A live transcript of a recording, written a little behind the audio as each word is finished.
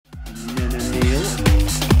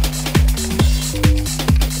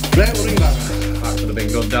Right, we'll ring back. That could have been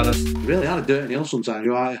good, Darren. You really had a dirty nail sometimes,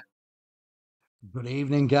 you are. Good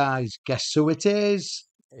evening, guys. Guess who it is?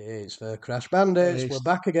 It's the Crash Bandits. We're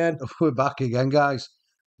back again. We're back again, guys.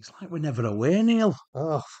 It's like we're never away, Neil.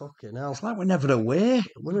 Oh, fucking hell. It's like we're never away.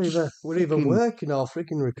 We're either working or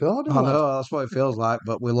freaking recording. I know, that's what it feels like,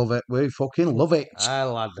 but we love it. We fucking love it. I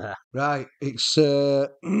love that. Right, it's... sorry,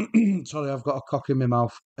 I've got a cock in my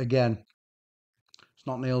mouth again. It's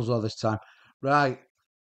not Neil's though this time. Right,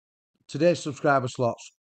 today's subscriber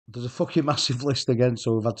slots. There's a fucking massive list again,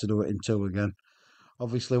 so we've had to do it in two again.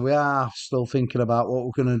 Obviously, we are still thinking about what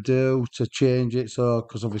we're going to do to change it, so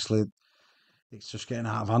because obviously it's just getting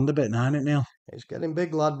out of hand a bit now, isn't it, Neil? It's getting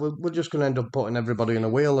big, lad. We're just going to end up putting everybody in a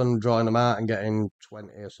wheel and drawing them out and getting 20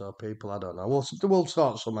 or so people. I don't know. We'll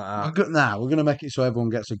sort something out. We're going to make it so everyone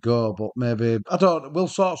gets a go, but maybe, we'll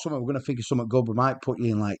sort something. We're going to think of something good. We might put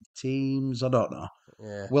you in like teams. I don't know.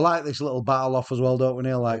 Yeah. We like this little battle off as well, don't we,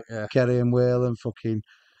 Neil? Like Kerry and Whale and fucking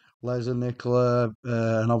Les and Nicola.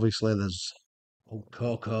 And obviously there's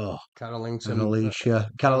Coco, Carolington, and Alicia,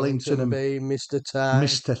 Carolington and B, Mr. Ty.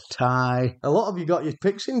 Mr. Ty. A lot of you got your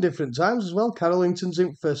picks in different times as well. Carolington's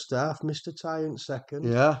in first half, Mr. Ty in second.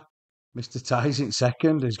 Yeah, Mr. Ty's in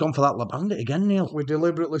second. He's gone for that La Bandit again, Neil. We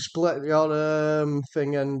deliberately split your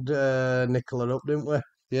thing and Nicola up, didn't we?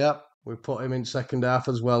 Yeah. We put him in second half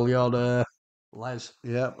as well. Your Les.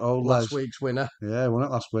 Yeah, Les. Last week's winner. Yeah, won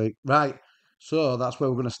it last week. Right, so that's where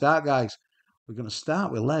we're going to start, guys. We're going to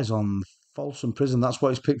start with Les on Folsom Prison. That's what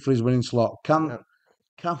he's picked for his winning slot. Can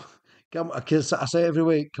I say it every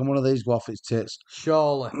week, can one of these go off its tits?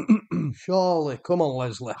 Surely. Surely. Come on,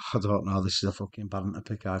 Leslie. I don't know. This is a fucking pattern to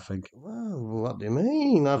pick, I think. Well, what do you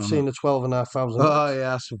mean? I've seen the 12,500. Oh,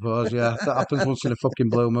 yeah, I suppose, yeah. That happens once in a fucking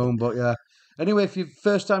blue moon, but yeah. Anyway, if you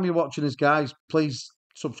first time you're watching this, guys, please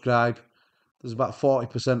subscribe. There's about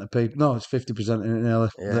 40% of people, no, it's 50% in it nearly,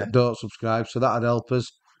 that don't subscribe, so that'd help us.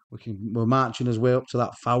 We're marching his way up to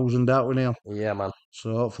that 1,000, aren't we, Neil? Yeah, man.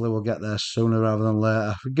 So hopefully we'll get there sooner rather than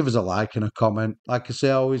later. Give us a like and a comment. Like I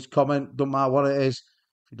say, always comment, don't matter what it is.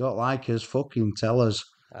 If you don't like us, fucking tell us.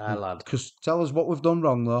 Aye, lad. Because tell us what we've done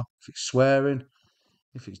wrong, though. If it's swearing,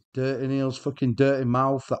 if it's dirty Neil's fucking dirty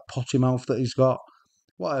mouth, that potty mouth that he's got.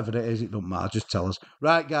 Whatever it is, it don't matter. Just tell us.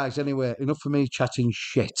 Right, guys, anyway, enough for me chatting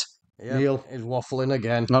shit. Yeah, Neil. He's waffling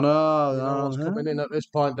again. I know. You know what's coming in at this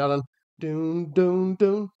point, Darren? Doon, doon,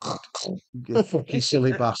 doon. You fucking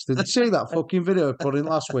silly bastard. Did you see that fucking video I put in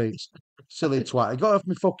last week? Silly twat. He got off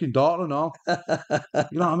my fucking daughter and all. You know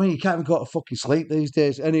what I mean? You can't even go to fucking sleep these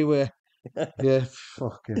days. Anyway, yeah,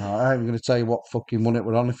 fucking hell. I ain't going to tell you what fucking one it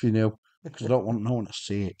were on if you knew, because I don't want no one to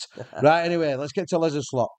see it. Right, anyway, let's get to Les's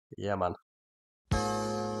slot. Yeah, man.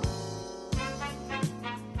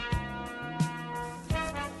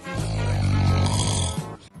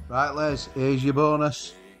 Right, Les, here's your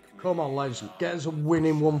bonus. Come on, Les. Get us a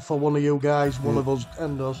winning one for one of you guys, one of us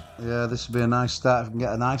and us. Yeah, this will be a nice start if we can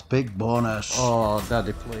get a nice big bonus. Oh,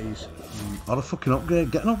 Daddy, please. Or a fucking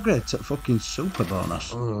upgrade. Get an upgrade to fucking super bonus.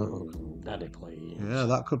 Daddy, please. Yeah,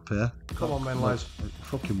 that could pay. Come on, then, Les. It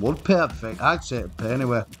fucking would pay, I think. I'd say it'd pay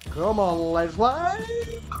anyway. Come on,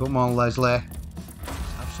 Leslie. Come on, Leslie.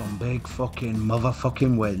 Let's have some big fucking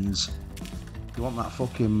motherfucking wins. You want that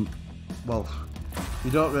fucking... Well,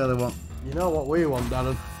 you don't really want... You know what we want,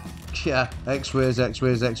 Darren? Yeah, X-rays,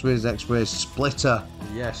 X-rays, X-rays, X-rays, splitter.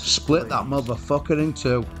 Yes. Split that motherfucker in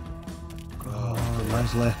two. Oh,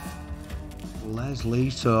 Leslie.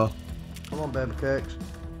 Leslieto. Come on, baby cakes.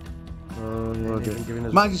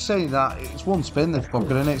 Mind you saying that, it's one spin this fucker,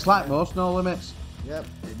 isn't it? It's like most no limits. Yep,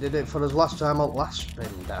 it did it for us last time on last spin,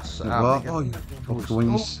 that's Oh, you fucker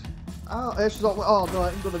wins. Oh, it's not. Oh, no,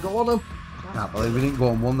 it's going to go on him. Can't believe we didn't go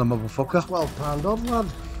on one, the motherfucker. £12 odd, lad.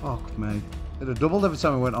 Fuck me. It'd have doubled every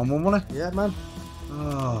time we went on one, wouldn't it? Yeah, man.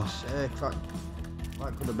 Oh. Sick.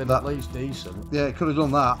 That could have been at least decent. Yeah, it could have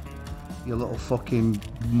done that. You little fucking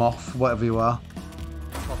moth, whatever you are.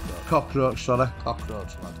 Cockroach, sorry.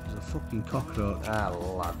 Cockroach, lad. It's a fucking cockroach. Ah,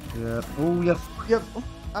 lad. Yeah. Oh, yeah. Yep.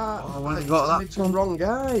 Why you got that? It's the wrong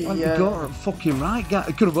guy. Why you got the fucking right guy?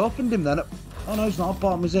 He could have opened him then. Oh, no, he's not a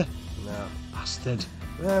bottom, is he? No. Bastard.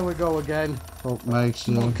 There we go again. Fuck me.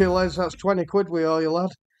 Okay, Les, that's 20 quid we owe you,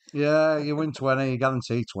 lad. Yeah, you win 20, you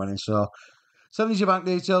guarantee 20, so send us your bank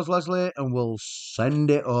details, Leslie, and we'll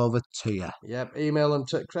send it over to you. Yep, email them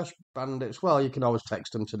to Crash Bandits. Well, you can always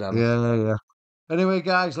text them to them. Yeah. Anyway,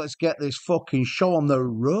 guys, let's get this fucking show on the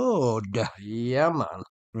road. Yeah, man.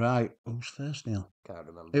 Right, who's first, Neil? Can't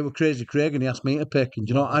remember. It was Crazy Craig and he asked me to pick, and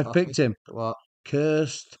do you know what I picked him? What?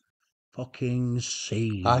 Cursed fucking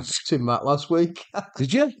Seed. I asked him that last week.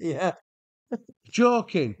 Did you? Yeah.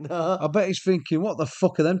 Joking. No. I bet he's thinking, what the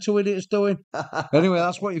fuck are them two idiots doing? Anyway,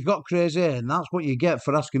 that's what you've got, Crazy, and that's what you get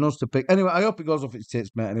for asking us to pick. Anyway, I hope it goes off its tits,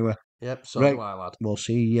 mate, anyway. Yep, so Right. do I, lad. We'll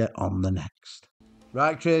see you on the next.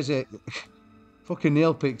 Right, Crazy. Fucking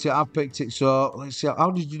Neil picked it, I've picked it, so let's see.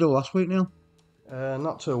 How did you do last week, Neil?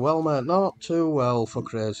 Not too well, mate. Not too well for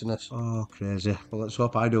craziness. Oh, Crazy. Well, let's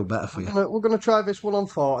hope I do better for you. We're gonna try this one on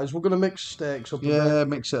 40s. We're gonna mix stakes up. Yeah,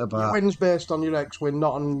 mix it Your about. wins based on your X-win,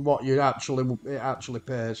 not on what it actually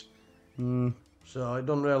pays. Mm. So it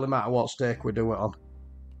doesn't really matter what stake we do it on.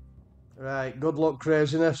 Right, good luck,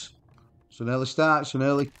 craziness. It's an early start, it's an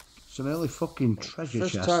early fucking treasure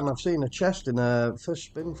First chest. time I've seen a chest in a first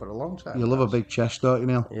spin for a long time. You love a big chest, don't you,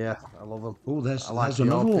 Neil? Yeah, I love them. Oh, there's Your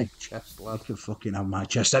another one. big chest, I lad. could fucking have my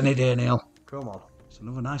chest any day, Neil. Come on. It's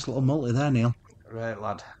another nice little multi there, Neil. Right,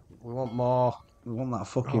 lad. We want more. We want that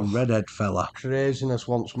fucking redhead fella. Craziness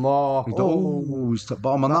wants more. He's the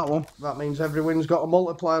bottom on that one. That means every win's got a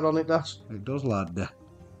multiplier on it, Das. It does, lad.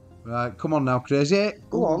 Right, come on now, Crazy.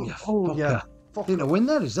 Go on. You Oh, fucker. yeah. Fuck Didn't a win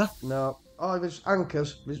there, is there? No. Oh, there's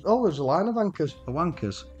anchors. There's a line of anchors. The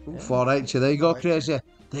wankers. 480. There you go, Crazy.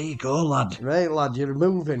 There you go, lad. Right, lad, you're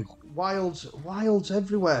moving. Wilds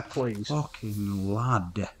everywhere, please. Fucking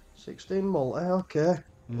lad. 16 multi, okay.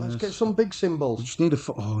 Let's Yes. get some big We symbols. just need a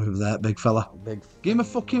over there, big fella. Big. Give him a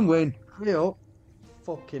fucking win. Hurry up.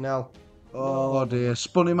 Fucking hell. Oh dear,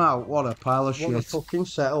 spun him out. What a pile of What a shit. fucking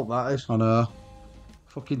setup that is. I know.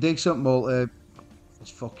 Fucking decent multi. It's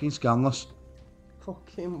fucking scandalous.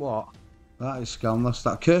 Fucking what? That is scandalous.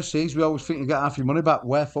 That curse is, we always think you get half your money back.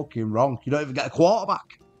 We're fucking wrong. You don't even get a quarter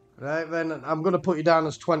back. Right then, I'm going to put you down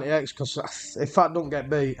as 20x because if I don't get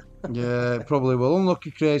beat. Yeah, it probably will.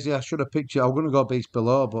 Unlucky, Crazy. I should have picked you. I was going to go beast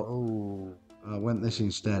below, but Oh. I went this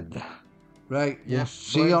instead. Right, Yeah, we'll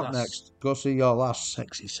see you up that's- next. Go see your last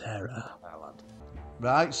Sexy Sarah.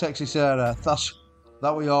 Right, Sexy Sarah.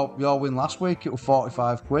 That was your win last week. It was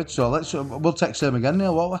 45 quid. So we'll text him again,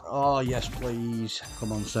 Neil, won't we? Oh, yes, please.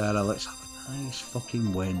 Come on, Sarah. Let's have a nice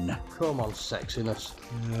fucking win. Come on, sexiness.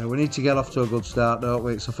 Yeah, we need to get off to a good start, don't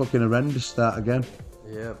we? It's a fucking horrendous start again.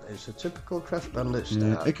 Yep, it's a typical Crash Bandit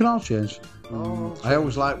Yeah, start. it can all change. Oh, I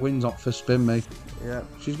always like wins up for spin me. yeah.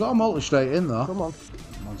 She's got a multi straight in though. Come on.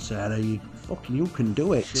 Come on, Sarah, you can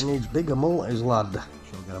do it. She needs bigger multis, lad.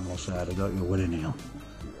 She'll get them all, Sarah, don't you? Winning, Neil.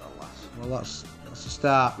 Well, that's a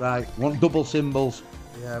start, right? Want double symbols,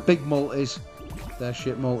 Yeah. big multis. They're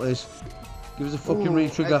shit multis. Give us a fucking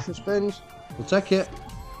re-trigger. Extra spins. We'll take it.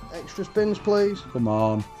 Extra spins, please. Come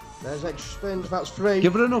on. There's extra spins. That's 3.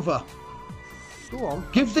 Give her another. Go on.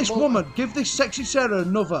 Give this woman, give this Sexy Sarah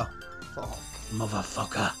another. Fuck.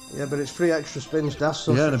 Motherfucker. Yeah, but it's 3 extra spins, Das.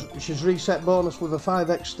 So Yeah, she's reset bonus with a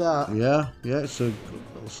 5x start. Yeah, it's a good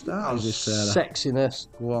little start, is this, Sarah? Sexiness.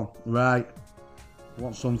 Go on. Right.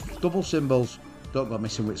 Want some double symbols. Don't go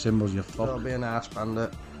missing with symbols, you fuck. Don't be an arse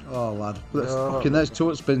bandit. Oh, lad. No. Fucking, there's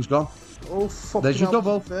 2 at spins gone. Oh, fucking There's your hell,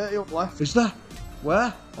 double. 30 up left. Is there?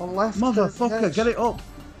 Where? On left. Motherfucker, 30x. get it up.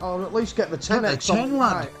 Or at least get the Get 10x. the 10, on.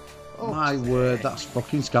 lad. Right. Oh, My word, that's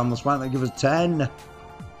fucking scandalous. Why don't they give us 10?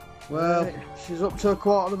 Well, right. She's up to a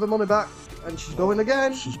quarter of the money back. And she's going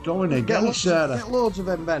again. she's going in. Get it, Sarah. Get loads of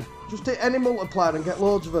them, Ben. Just hit any multiplier and get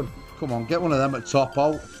loads of them. Come on, get one of them at top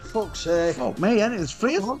out. Fuck's sake. Fuck me, ain't it? There's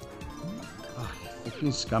 3 of Come them. on. Oh, you fucking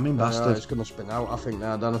scamming It's bastard. going to spin out, I think,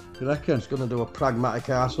 now, Danny. You reckon? It's going to do a pragmatic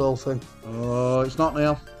arsehole thing. Oh, it's not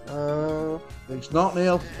Neil. It's not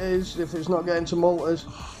Neil. It is, if it's not getting to multis.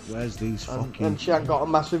 Where's these fucking... And she ain't got a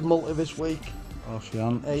massive multi this week. Oh, she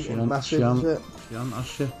ain't. Eight She and ain't. massive, She is ain't. it? She ain't, has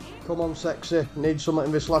she? Come on, sexy. Need something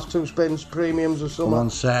in this last 2 spins, premiums or Come something. on,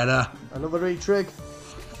 Sarah. Another retrig.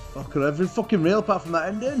 Fuck her, every fucking reel apart from that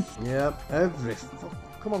ending. Yep,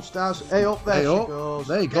 come on, stars. Hey, up there Hey, she up. goes.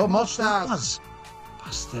 There you Get go, more stars.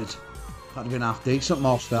 Bastard. That'd have been half decent,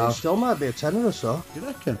 more It stars. still might be a tenner or so. You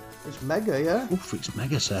reckon? It's mega, yeah? Oof, it's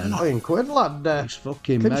mega, Sarah. 9 quid, lad. It's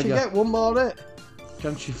fucking Can mega. she get one more hit?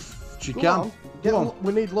 Can she? She Go can. on. Get Go on.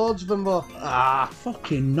 We need loads of them, though. Ah,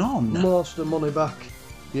 Fucking none. most of the money back.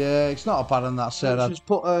 Yeah, it's not a bad on that, Sarah. She's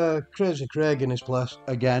put Crazy Craig in his place.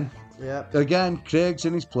 Again. Yep. Again, Craig's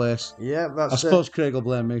in his place. Yeah, I that's suppose Craig will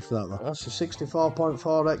blame me for that, though. That's a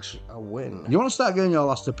 64.4x a win. You want to start getting your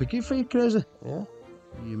last to pick it for you, Crazy? Yeah.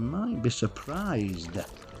 You might be surprised.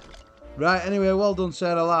 Right, anyway, well done,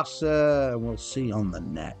 Sarah Lass. We'll see you on the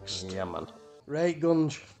next. Yeah, man. Right,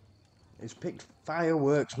 Gunge. He's picked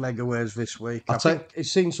Fireworks Megaways this week. I I'll think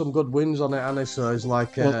he's seen some good wins on it, and so he's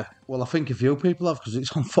like... Well, I think a few people have, because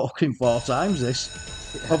it's on fucking 4 times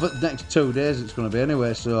this. Over the next 2 days it's going to be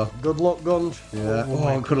anyway, so... Good luck, Gunge. Yeah. Oh,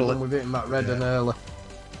 I could have we've hit that red and early.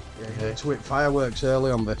 Yeah, you need to hit Fireworks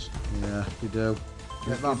early on this. Yeah, you do.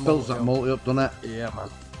 It builds that multi up, doesn't it? Yeah, man.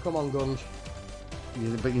 Come on, Gunge.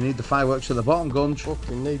 But you need the fireworks at the bottom, Gunge.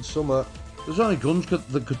 Fucking need summer. There's only Gunge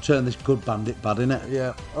that could turn this good bandit bad, innit?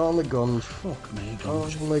 Yeah, only Gunge. Fuck me,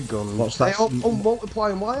 Gunge. Only Gunge. What's that? Hey,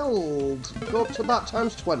 multiplying wild. Go up to about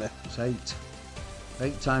times 20. It's 8.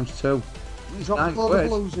 8 times 2. Drop Nine the quid.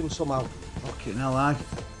 losing somehow. Fucking hell, aye.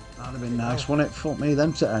 That'd have been nice, wouldn't it? Fuck me,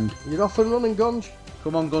 them to end. You're off and running, Gunge.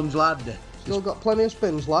 Come on, Gunge, lad. Still got plenty of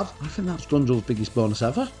spins, lad. I think that's Gunge's biggest bonus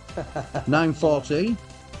ever. 9.14.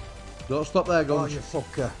 Don't stop there, Oh, Gunge. you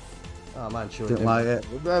fucker. Oh, man, sure. Didn't like it.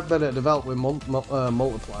 We'd better develop with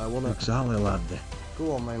multiplier, wouldn't it? Exactly, lad.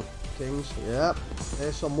 Go on, man. Kings. Yep.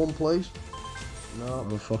 Ace on one, please. No.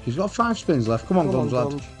 Oh, fuck. He's got 5 spins left. Come on, Gunge, lad.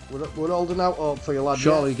 Gunge. We're holding out hope for you, lad.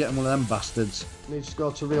 Surely you're getting one of them bastards. Needs to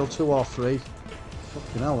go to real 2 or 3.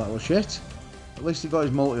 Fucking hell, that was shit. At least he got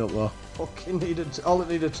his multi up, though. Fucking all it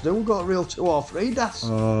needed to do was got a real 2 or 3, Das.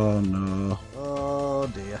 Oh, no. Oh,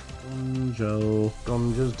 dear. Gunge.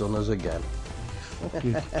 Gunge has done us again.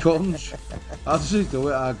 Fucking Gunge. How does he do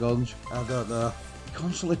it, our Gunge? I don't know. He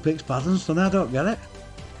constantly picks bad ones, doesn't he? I don't get it.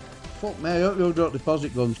 Fuck me, I hope you don't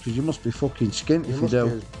deposit Gunge, because you must be fucking skint if you must do.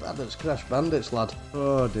 be as bad as Crash Bandits, lad.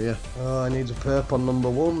 Oh, dear. Oh, he needs a perp on number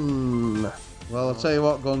 1. Well, I'll tell you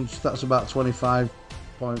what, Gunge, that's about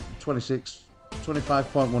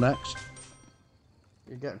 25.1x.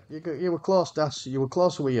 You were close, Das. You were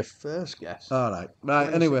closer with your first guess. Alright,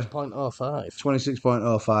 right, anyway. 26.05.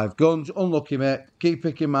 26.05. Gunge, unlucky, mate. Keep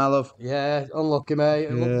picking, my love. Yeah, unlucky, mate.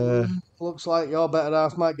 Yeah. Looks like your better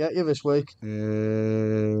half might get you this week.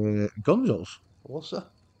 Gunge's? What's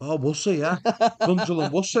Oh, Wussy, yeah. Gunge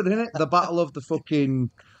and Wusser, innit? The battle of the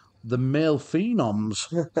male phenoms.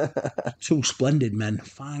 2 splendid men.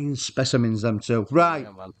 Fine specimens, them two. Right.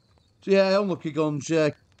 Yeah, man. Yeah, unlucky Gunge. Yeah,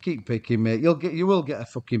 keep picking, mate. You will get a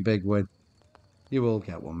fucking big win. You will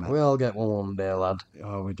get one, mate. We all get one day, lad.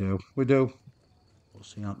 Oh, we do. We do. We'll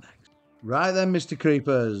see you next. Right then, Mr.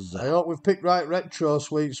 Creepers. I hope we've picked right retro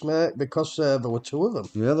sweets, mate, because there were 2 of them.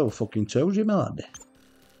 Yeah, there were fucking 2, Jimmy lad.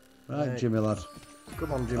 Right, Jimmy lad.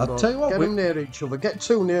 Come on, Jimbo. I'll tell you what, get them near each other. Get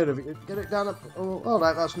 2 near of it. Get it down. Oh, all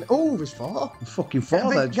right, that's. Oh, there's 4. Fucking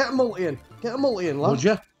 4 then. Get a multi in. Get a multi in, lad. Would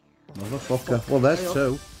you? Motherfucker. Well, there's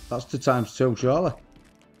 2. That's 2 times 2, surely.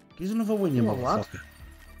 Give us another win, you motherfucker.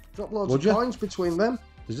 Drop loads of coins between them.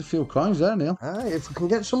 There's a few coins there, Neil. Aye, if we can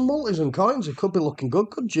get some multis and coins, it could be looking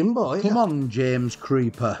good, could Jimbo? Come on, James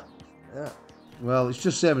Creeper. Yeah. Well, it's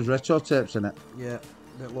just same as retro tapes, isn't it? Yeah,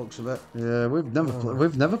 it looks a bit. Yeah,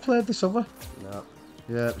 we've never played this, have we? No.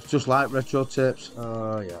 Yeah, it's just like retro tapes.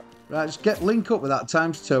 Oh, yeah. Right, just link up with that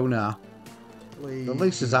times 2 now. Please. At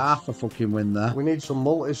least there's half a fucking win there. We need some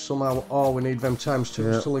multis somehow. Oh, we need them times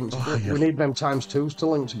 2s to link together. yeah. We need them times 2s to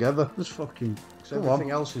link together. Just fucking.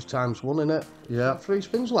 Everything else is times 1, innit? Yeah. 3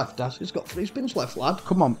 spins left, Das. He's got 3 spins left, lad.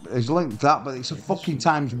 Come on, he's linked that, but it's a fucking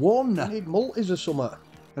times 1. We need multis or something.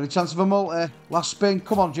 Any chance of a multi? Last spin.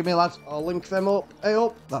 Come on, Jimmy, lad. I'll link them up. Hey,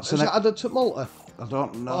 up. That's Is it added to multi? I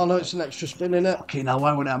don't know. Oh, no, it's an extra spin, innit? Fucking hell,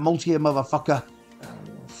 why wouldn't I multi, you motherfucker?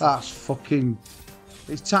 That's fucking.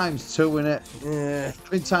 It's times 2, innit? Yeah.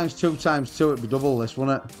 In times 2 times 2, it'd be double this,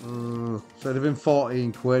 wouldn't it? So it'd have been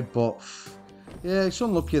 14 quid, but. Yeah, it's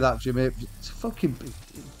unlucky that, Jimmy. It's fucking.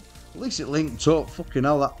 At least it linked up. Fucking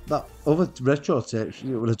hell, that other retro tapes, it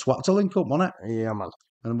would have twat to link up, wouldn't it? Yeah, man.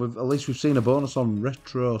 And at least we've seen a bonus on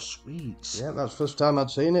retro sweets. Yeah, that's the first time I'd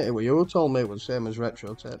seen it. It was you who told me it was the same as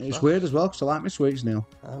retro tapes. It's weird as well, because I like my sweets, Neil.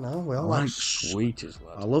 I know, we all like like sweeties,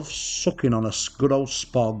 lad. I love sucking on a good old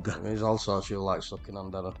spog. There's all sorts you like sucking on,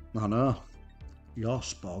 Dada. I know. Your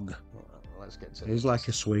spog. Let's get to It's like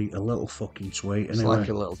a sweet, a little fucking sweet. It's anyway. like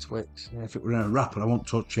a little Twix. Yeah, if it were in a wrapper, I won't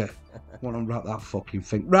touch it. I won't unwrap that fucking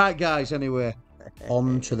thing. Right, guys, anyway.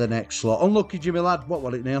 On to the next slot. Unlucky, Jimmy lad. What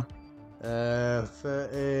was it, Neil?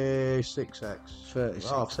 36x.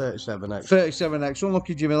 36. Oh, 37x. 37x.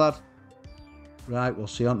 Unlucky, Jimmy lad. Right, we'll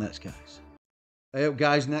see you on next, guys. Hey up,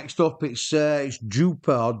 guys. Next up, it's Jupa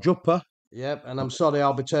or Jupper. Yep, and I'm sorry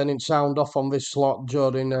I'll be turning sound off on this slot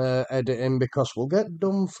during editing because we'll get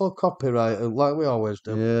done for copyright like we always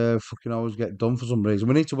do. Yeah, fucking always get done for some reason.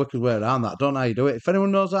 We need to work our way around that. Don't know how you do it. If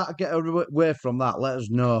anyone knows how to get away from that, let us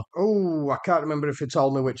know. Oh, I can't remember if you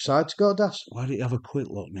told me which side to go, Das. Why don't you have a quick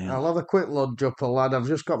look, Neil? I'll have a quick look, Jupper, lad. I've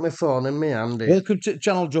just got my phone in my hand. Welcome to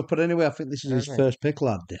Channel Jupper anyway. I think this is his first pick,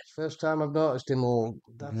 lad. First time I've noticed him all.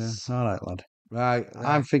 Yeah, all right, lad. Right,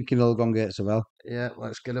 I'm thinking he'll go and get Savell. Yeah,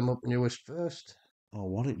 let's get him up newest first. Oh,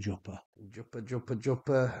 what it, Jupper?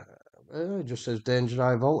 Jupper. It just says danger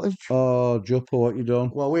high voltage. Oh, Jupper, what you done?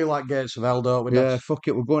 Well, we like gates of hell, don't we? Yeah, fuck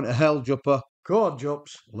it, we're going to hell, Jupper. Go on,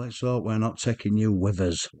 Jups. Let's hope we're not taking you with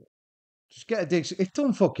us. Just get a decent. It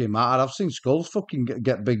don't fucking matter. I've seen skulls fucking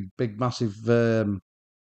get big, massive.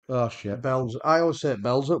 Oh shit. Bells. I always say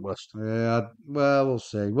bells at worst. Yeah. Well, we'll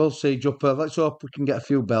see. We'll see, Jumper. Let's hope we can get a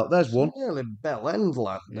few bells. There's one. Nearly bell end,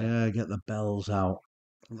 lad. Yeah, get the bells out.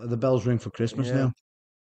 The bells ring for Christmas Yeah. now.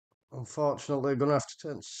 Unfortunately, we're gonna have to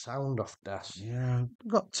turn the sound off, Das. Yeah,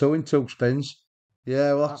 we've got 2 in 2 spins.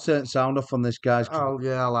 Yeah, we'll have to turn the sound off on this, guys. Oh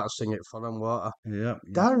yeah, I'll have to sing it for them, water. Yeah.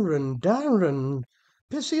 Darren,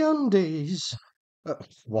 pissy undies.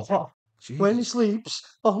 What? When he sleeps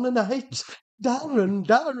on the night,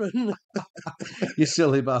 Darren. You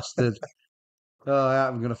silly bastard. Oh, yeah,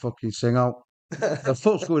 I'm going to fucking sing out. The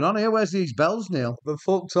fuck's going on here? Where's these bells, Neil? We're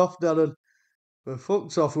fucked off, Darren. We're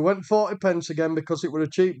fucked off. We went 40 pence again because it were a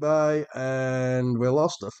cheap buy and we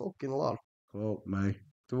lost a fucking lot. Fuck me.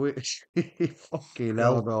 Do we? Fucking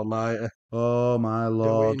God hell. almighty. Oh, my Do we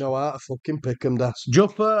lord. know how to fucking pick 'em, Das?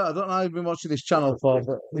 Jumper, I don't know how you've been watching this channel for,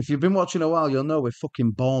 but if you've been watching a while, you'll know we're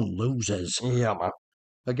fucking born losers. Yeah, man.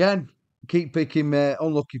 Again, keep picking, mate.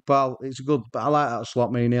 Unlucky, pal. It's a good, but I like that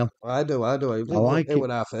slot, me, Neil. I do. I like it. It was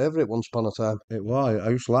our favourite once upon a time. It was. I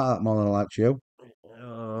used to like that more than I liked you.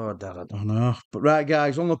 Oh, Darren. I know. But right,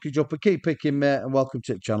 guys, unlucky Jumper. Keep picking, mate, and welcome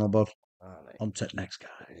to the channel, bud. Alright. On to the next,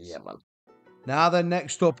 guys. Yeah, man. Now then,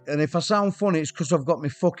 next up, and if I sound funny, it's because I've got my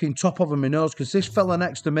fucking top over my nose, because this fella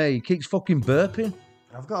next to me, he keeps fucking burping.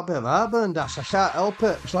 I've got a bit of heartburn, Das. I can't help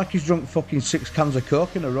it. It's like he's drunk fucking 6 cans of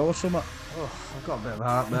Coke in a row or something. Oh, I've got a bit of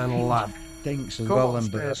heartburn, lad. Stinks as Come well, on, them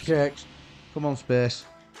Space burps. Cakes. Come on, Space.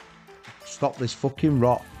 Stop this fucking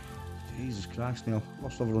rot. Jesus Christ, Neil.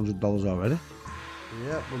 Lost over $100 already.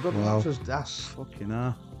 Yeah, we're good Wow. lads, Das. Fucking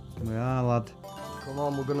hell. We are, lad. Come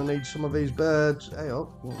on, we're going to need some of these birds. Hey,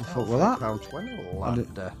 up. What the fuck was that? £3.20, lad.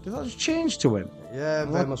 Did that just change to him? Yeah,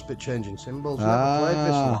 they What? must be changing symbols. Never played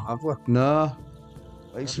this one, have we? No.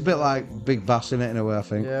 It's a bit like Big Bass in it in a way, I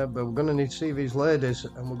think. Yeah, but we're going to need to see these ladies,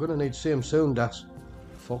 and we're going to need to see them soon, Das.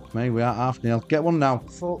 Fuck me, we are half, Neil. Get one now.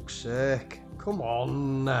 Fuck's sake. Come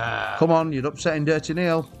on. Come on, you're upsetting Dirty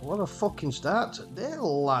Neil. What a fucking start today,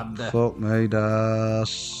 lad. Fuck me,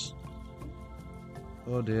 Das.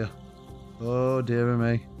 Oh dear. Oh dear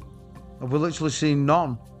me. Have we literally seen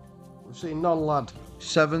none? We've seen none, lad.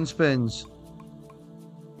 7 spins.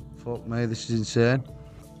 Fuck me, this is insane.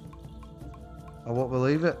 I won't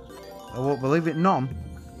believe it. I won't believe it, none.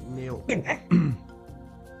 Neil. Can't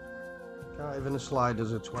even a slide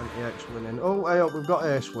as a 20x winning. Oh, hey up, we've got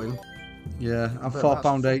ace win. Yeah, I'm But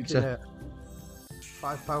 £4.80. that's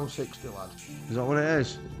 £5.60, lad. Is that what it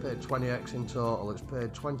is? Paid 20x in total. It's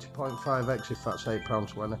paid 20.5x if that's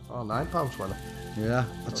 £8.20 or £9.20. Yeah.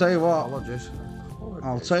 I'll tell you what. Apologies.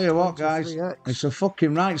 I'll tell you what, guys. 23x. It's a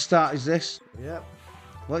fucking right start, is this? Yep.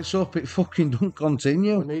 Let's hope it fucking don't We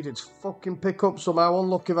continue. need it to fucking pick up somehow.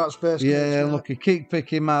 Unlucky that space. Yeah, lucky. Keep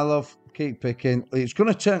picking, my love. Keep picking. It's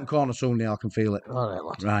going to turn corner soon, Neil. I can feel it. All right,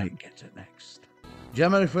 lad. Right, get to next.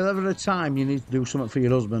 Gemma, if there's ever a time you need to do something for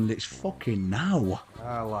your husband, it's fucking now.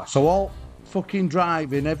 Ah, lad. So all fucking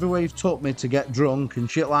driving, everywhere you've took me to get drunk and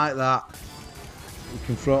shit like that, you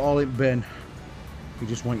can throw it all in bin. We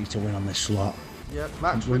just want you to win on this slot. Yeah,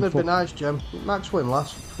 Max Win win would be fuck- nice, Jem. Max win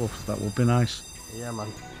last. Oof, that would be nice. Yeah, man.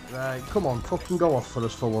 Right, come on, fucking go off for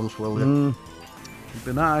us for once, will you? It'd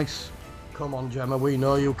be nice. Come on, Gemma, we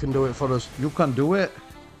know you can do it for us. You can do it.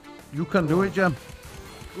 You can do it, Gem.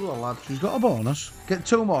 Go on, lad. She's got a bonus. Get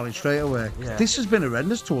 2 more in straight away. Yeah. This has been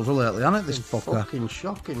horrendous to us lately, hasn't it, this It's fucker? fucking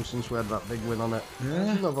shocking since we had that big win on it. Yeah.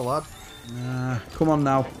 There's another lad. Come on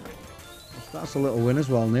now. That's a little win as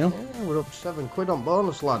well, Neil. Yeah, we're up to £7 on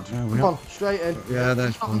bonus, lad. Yeah, we Come are. on, straight in. Yeah,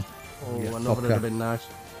 there's one. Oh, Yeah, another would fucker. have been nice.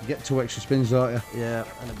 You get 2 extra spins, don't you? Yeah,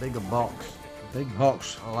 and a bigger box. Big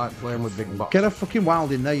box. I like playing with big boxes. Get a fucking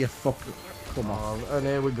wild in there, you fucker. Come on. Oh, and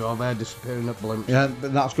here we go, they're disappearing at blimps. Yeah,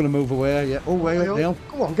 but that's going to move away. Yeah. Oh, wait, Neil, Neil.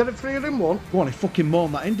 Come on, get it 3 in 1. Go on, he fucking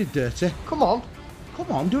moaned that ended dirty. Come on,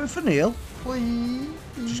 Come on, do it for Neil. please.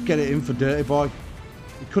 Just get it in for dirty boy.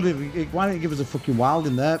 He could have. Why didn't he give us a fucking wild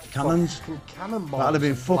in there? Cannons. Fucking cannonballs. That'd have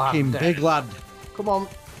been fucking lad. big, lad. Come on.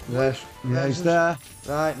 Yes. Yeah, he's there.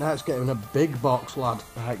 Right, now it's getting a big box, lad.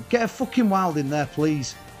 Right, get a fucking wild in there,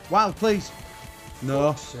 please. Wild, please.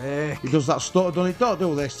 No. Sick. He does that stutter, don't he? Don't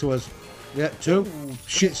do this to us. Yeah, 2.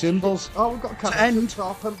 Shit symbols. Oh, we've got cannons end. at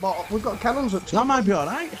top and bottom. We've got cannons at top. That might be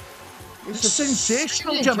alright. It's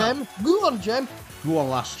sensational, Gemma. Gem. Go on, Gem. Go on,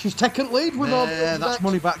 lass. She's taking lead with all Yeah, that's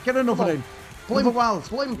money back. Get another Come on. in. Blimp, Another wild.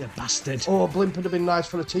 blimp. You bastard. Oh, blimp would have been nice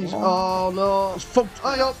for a teaser. Oh, no. It's fucked.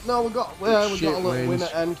 Oh, no, we've got a Shit little win wins.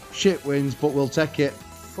 at end. Shit wins, but we'll take it.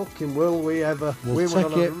 Fucking will we ever. We'll we were take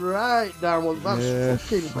on a it. right downward. That's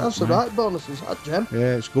Yeah, that's the man. right bonuses, that, Gem.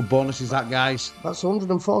 Yeah, it's good bonuses, that, guys. That's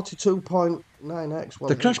 142 point 9x. Well,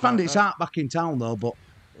 The Crash Bandits aren't back in town though, but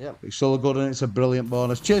Yep. it's still a good and it's a brilliant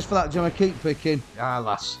bonus. Cheers for that, Jimmy. Keep picking. Ah,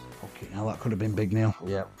 lass. Okay, now that could have been big, Neil.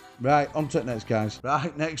 Yep. Right, on to it next, guys.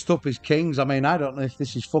 Right, next up is Kings. I mean, I don't know if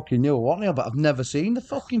this is fucking new or what, Neil, but I've never seen the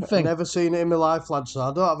fucking thing. Never seen it in my life, lad, so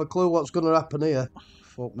I don't have a clue what's going to happen here.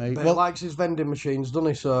 Fuck me. But he likes his vending machines, doesn't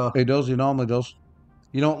he? So he does. He normally does.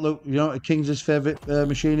 You know what Kings' favourite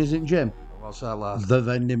machine is in Jim? What's that, lad? The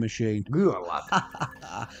vending machine. Good, lad.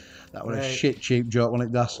 That was a shit cheap joke when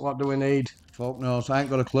it does. What do we need? Fuck knows. I ain't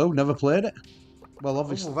got a clue. Never played it. Well,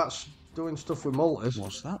 obviously. Oh, that's doing stuff with multis.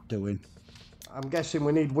 What's that doing? I'm guessing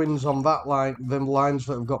we need wins on that line, them lines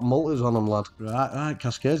that have got multis on them, lad. Right,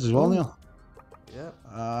 Cascades as well, Neil.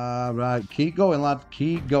 Yeah. Right, keep going, lad.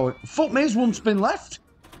 Keep going. Fuck me, there's one spin left.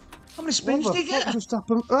 How many spins What did the you fuck get? just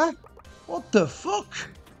happened? Right? What the fuck?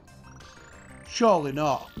 Surely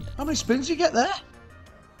not. How many spins did you get there?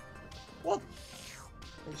 What?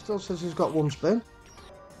 It still says he's got one spin.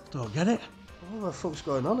 Don't get it. What the fuck's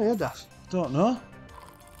going on here, Das? Don't know.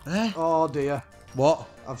 Eh? Oh dear. What?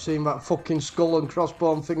 I've seen that fucking skull and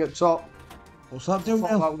crossbone thing at top. What's that doing,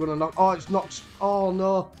 Fuck, Neil? I'm gonna knock. Oh, it's knocked. Oh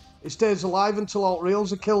no. It stays alive until all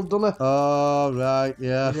reels are killed, doesn't it? Oh, right,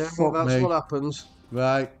 yeah. Yeah, Fuck that's me. what happens.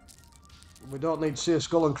 Right. We don't need to see a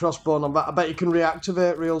skull and crossbone on that. I bet you can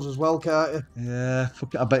reactivate reels as well, can't you? Yeah,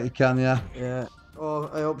 fuck it. I bet you can, yeah. Yeah. Oh,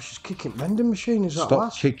 I hope she's kicking vending machine. Is that Stop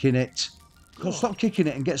last? kicking it. Go, stop kicking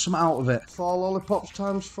it and get some out of it. 4 lollipops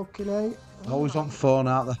times fucking 8. Always on phone,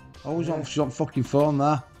 aren't they? Always on, she's on fucking phone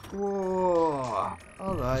there. Whoa.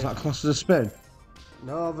 All right. Is that classed as a spin?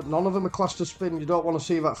 No, but none of them are classed as spin. You don't want to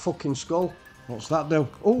see that fucking skull. What's that do?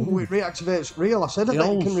 Oh, it reactivates reel. I said I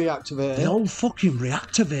bet you can reactivate The it. old fucking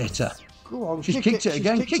reactivator. Go on, She's kick kicked it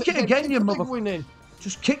again. She's Kick it again, you Kick the mother... big win in.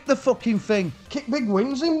 Just kick the fucking thing. Kick big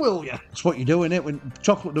wins in, will you? That's what you do, innit? When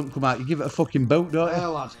chocolate don't come out, you give it a fucking boot, don't you? Yeah,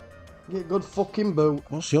 lad. Get a good fucking boot.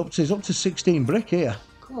 What's he up to? He's up to 16 brick here.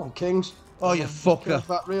 Come on, Kings. Oh, you fucker. Kill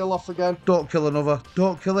that reel off again. Don't kill another.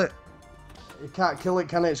 Don't kill it. You can't kill it,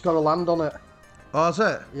 can it? It's got to land on it. Oh, is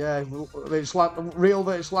it? Yeah, it's reel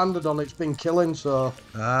that it's landed on, it's been killing, so...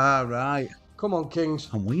 Ah, right. Come on, Kings.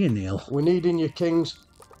 I'm with you, Neil. We're needing your Kings.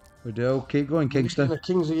 We do. Keep going, Kingston. The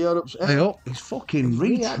Kings of Europe's... Hey up. He's fucking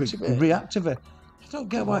reactivate. I don't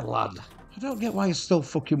get why... lad. I don't get why it's still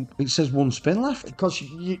fucking... It says one spin left. Because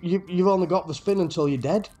you've only got the spin until you're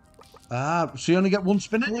dead. Ah, so you only get one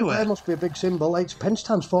spin There anyway? must be a big symbol. 8 pence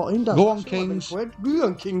times 14, Dan. Go on, That's Kings. 11 quid. Go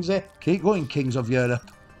on, Kingsy. Keep going, Kings of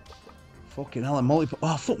Europe. Fucking hell, a multi...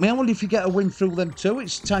 Oh, fuck me. I wonder if you get a win through them too.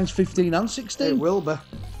 It's times 15 and 16. It will be.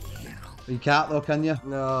 You can't though, can you?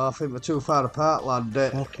 No, I think we're too far apart, lad.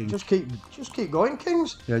 Fucking... Just keep going,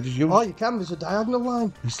 Kings. Yeah, just use... Oh, you can. There's a diagonal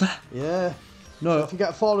line. Is that? Yeah. No. So if you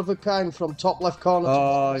get 4 of a kind from top left corner to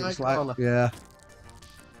bottom right it's like... corner. Yeah.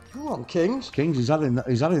 Come on, Kings. Kings, he's having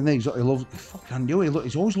these. He loves... Fuck, I knew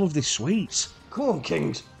he's always loved these sweets. Come on,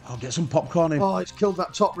 Kings. I'll get some popcorn in. Oh, it's killed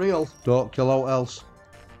that top reel. Don't kill out else.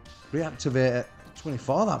 Reactivate it.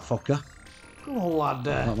 24, that fucker. Come on, lad.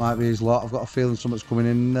 That might be his lot. I've got a feeling something's coming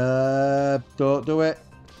in. Don't do it.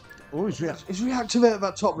 Oh, he's reactivated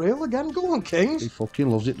that top reel again. Go on, Kings. He fucking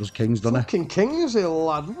loves it, does Kings, doesn't he? Fucking Kings here,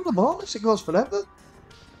 lad. What a bonus. It goes forever.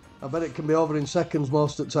 I bet it can be over in seconds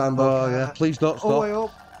most of the time. But, oh, yeah. Please don't stop. Oh, way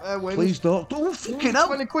up. Please don't. Oh, fucking hell.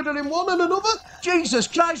 20 quid in one and another. Jesus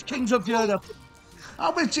Christ, Kings of Europe.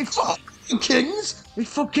 How much he Kings? He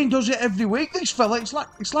fucking does it every week, this fella. It's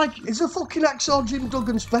like... He's a fucking Axel Jim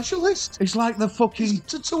Duggan specialist. It's like the fucking...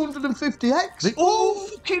 To 250x. Oh,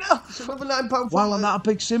 fucking hell. It's another £9. Wow, and that a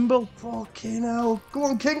big symbol. Fucking hell. Go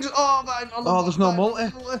on, Kings. Oh, that ain't on the Oh, there's no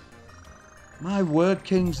multi. My word,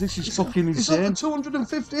 Kings, this is fucking insane. It's over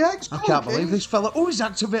 250x. I can't believe this fella. Oh, he's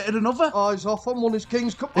activated another. Oh, he's off on one. His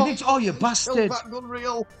Kings. Come on. Oh, you bastard. That gun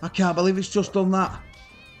reel. I can't believe it's just done that.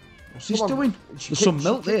 What's this doing? There's some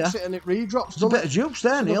milk there. It and it redrops. There's a bit of juice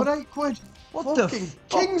there, Neil. Another 8 quid. What the fucking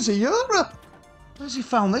Kings of Europe? Where's he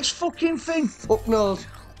found this fucking thing? Fuck knows.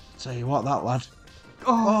 Tell you what, that lad.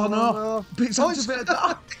 Oh, no. It's activated.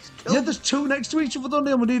 Yeah, there's 2 next to each other, don't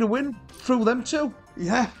they? And we need a win through them 2.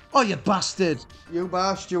 Yeah. Oh, you bastard. You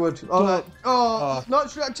bar steward. All right. Oh,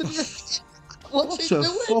 not reacted to you. What's a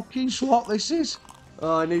fucking slot this is?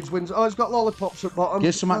 Oh, he needs wins. Oh, he's got lollipops at bottom.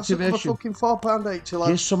 Get some activation. Fucking £4.80, lad.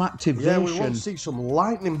 Get some activation. Yeah, we want to see some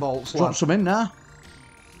lightning bolts, lad. Drop some in there.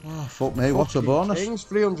 Oh, fuck me, what's a bonus? Kings,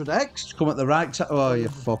 300x. It's come at the right time. Oh, you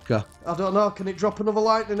fucker. I don't know, can it drop another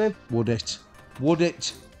lightning in? Would it? Would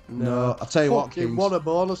it? No. I'll tell you what, Kings. Kings. What a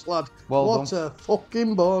bonus, lad. Well what done. a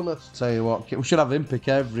fucking bonus. Tell you what, we should have him pick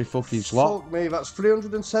every fucking slot. Fuck me, that's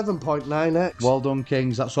 307.9x. Well done,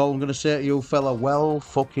 Kings. That's all I'm going to say to you, fella. Well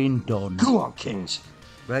fucking done. Go on, Kings.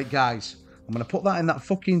 Right, guys. I'm going to put that in that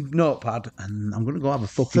fucking notepad and I'm going to go have a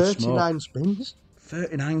fucking smoke. 39 spins?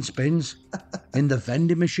 39 spins in the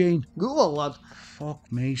vending machine. Go on, lad.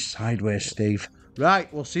 Fuck me sideways, Steve.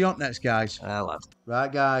 Right, we'll see you on next, guys. Lad.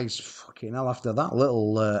 Right, guys. Fucking hell, after that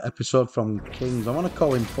little episode from Kings, I want to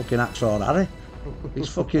call him fucking Hacksaw Harry. He's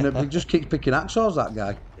fucking, he just keeps picking hacksaws, that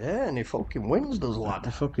guy. Yeah, and he fucking wins, does lad.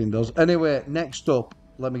 He fucking does. Anyway, next up,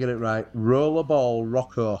 let me get it right. Rollerball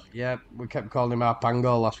Rocco. Yeah, we kept calling him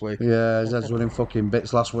Arpango last week. Yeah, his head's running fucking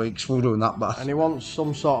bits last week, so we're doing that bad. And he wants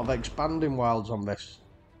some sort of expanding wilds on this.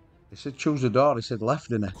 He said choose a door, he said left,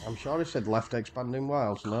 didn't he? I'm sure he said left expanding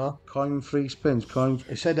wilds, no? Coin free spins, coin.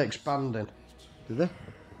 He said expanding. Did they?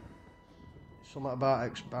 Something about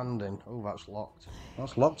expanding. Oh, that's locked.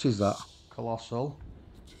 What's locked is that? Colossal.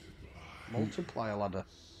 Multiplier ladder.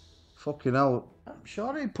 Fucking hell. I'm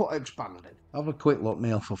sure he put expanding. Have a quick look,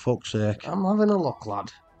 Neil, for fuck's sake. I'm having a look,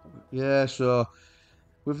 lad. Yeah, so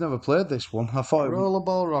we've never played this one. I thought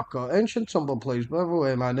Rollerball Rocco. Ancient Tumble, please. By the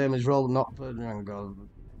way, my name is Roll Not Django.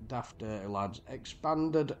 Daft Dirty Lads.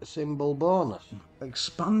 Expanded symbol bonus.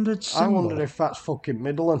 expanded symbol. I wonder if that's fucking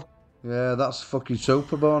middling. Yeah, that's fucking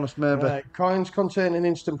super bonus, maybe. Right, coins containing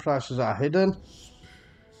instant prices are hidden.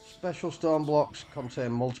 Special stone blocks contain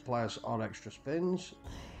multipliers or extra spins.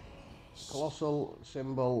 Colossal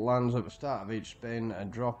symbol lands at the start of each spin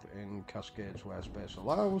and drop in cascades where space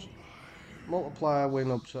allows. Multiplier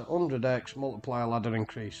win up to 100x, multiplier ladder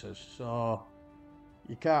increases. So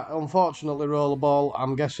you can't, unfortunately, roll a ball.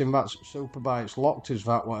 I'm guessing that's super by it's locked, is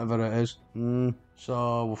that, whatever it is.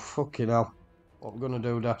 So fucking hell. What we're gonna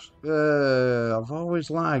do, Das? I've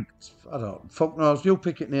always liked, I don't, fuck knows, you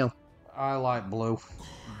pick it, Neil. I like blue.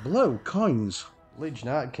 Blue coins. Leeds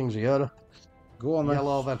United, Kings of Europe. Go on then.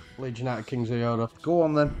 Yellow then, Leeds United, Kings of Europe. Go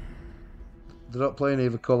on then. They're not playing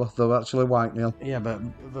either colour, they're actually white, Neil. Yeah, but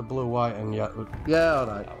the blue, white and yeah. Yeah,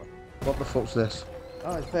 alright. What the fuck's this?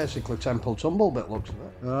 Oh, it's basically Temple Tumble bit, looks of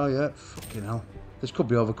it. Oh yeah, fucking hell. This could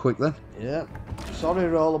be over quick then. Yeah. Sorry,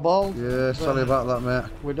 rollerball. Yeah, sorry about that,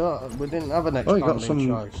 mate. We didn't have an Oh, expanding you got some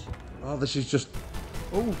choice. Oh, this is just.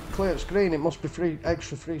 Oh, clear screen. It must be free,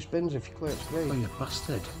 extra free spins if you clear screen. Oh, you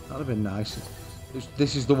bastard. That'd have been nice.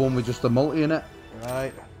 This is the one with just the multi in it.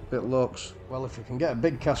 Right. It looks. Well, if you can get a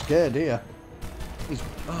big cascade here. He's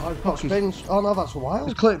got spins. Oh no, that's a He's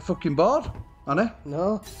wild. cleared fucking board, hasn't he?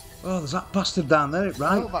 No. Oh, there's that bastard down there, I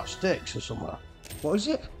right? thought that sticks or somewhere. What is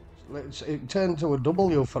it? It turned to a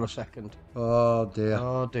W for a second. Oh dear.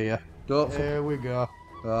 Oh dear. Don't Here we go.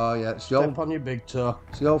 Oh yeah, it's the Step on your big toe.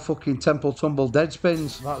 old fucking Temple Tumble dead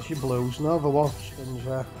spins. That's your blues. No, there was spins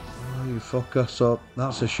there. Oh, you fucker. So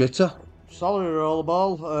that's a shitter. Sorry,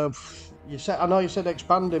 rollerball. You said, I know you said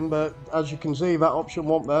expanding, but as you can see, that option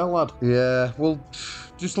wasn't there, lad. Yeah, well,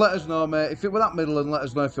 just let us know, mate. If it were that middle, and let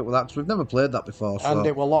us know if it were that, because we've never played that before. So. And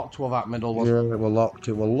it were locked with that middle, wasn't Yeah, it were locked.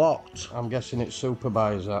 It were locked. I'm guessing it's super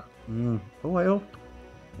buys that. Oh, wait up.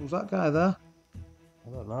 Who's that guy there? I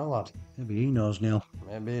don't know, lad. Maybe he knows, Neil.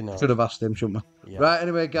 Maybe not. Should have asked him, shouldn't we? Yeah. Right,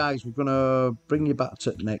 anyway, guys, we're going to bring you back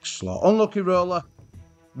to the next slot. Unlucky roller.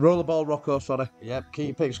 Rollerball Rocco, sorry. Yep, keep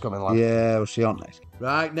your picks coming, lad. Yeah, we'll see you on next.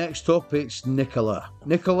 Right, next up, it's Nicola.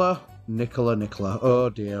 Nicola. Oh,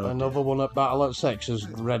 dear. Another one at Battle at Sexes,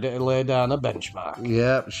 ready to lay down a benchmark.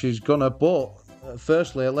 Yeah, she's going to, but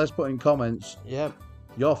firstly, let's put in comments. Yep,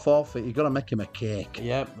 Your forfeit, you've got to make him a cake.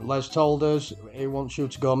 yep. Les told us he wants you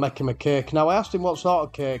to go make him a cake. Now, I asked him what sort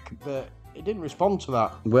of cake, but he didn't respond to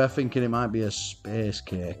that. We're thinking it might be a space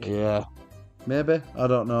cake. Yeah. Maybe. I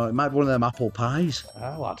don't know. It might be one of them apple pies.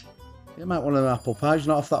 Ah, lad. It might be one of them apple pies.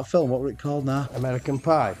 Not off that film. What were it called now? American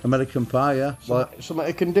Pie. American Pie, yeah. Well, Something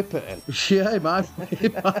he can dip it in. yeah, he might. He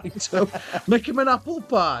might too. Make him an apple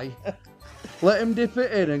pie. Let him dip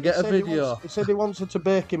it in and get a video. He said he wants her to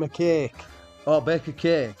bake him a cake. Oh, bake a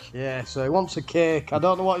cake. Yeah, so he wants a cake. I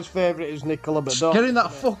don't know what his favourite is, Nicola, but don't. Get in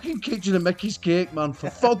that fucking kitchen and make his cake, man.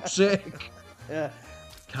 For fuck's sake. Yeah.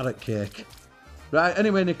 Carrot cake. Right,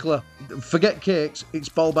 anyway, Nicola, forget cakes. It's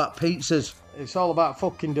all about pizzas. It's all about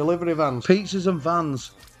fucking delivery vans. Pizzas and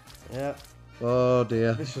vans. Yeah. Oh,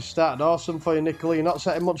 dear. This has started awesome for you, Nicola. You're not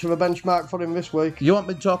setting much of a benchmark for him this week. You haven't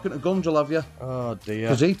been talking to Gunjal, have you? Oh, dear.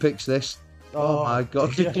 Because he picks this. Oh, my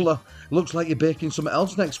God, dear. Nicola. Looks like you're baking something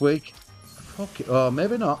else next week. Fuck it. Oh,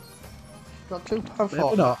 maybe not. Got £2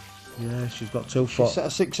 Maybe not. Yeah, she's got 2 She's foot. set a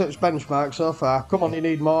 6-6 benchmark so far. Come on, you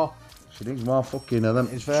need more. She needs more fucking of them.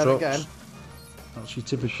 It's there trucks. again. That's your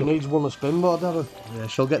She typical. needs one a spin board, Darren. Yeah,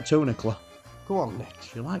 she'll get 2, Nicola. Go on, Nick.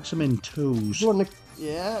 She likes them in 2s. Go on, Nick.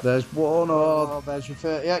 Yeah. There's one. Oh, there's your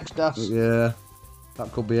 30x, Das. Yeah,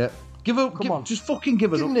 that could be it. Give her. Come on. Just fucking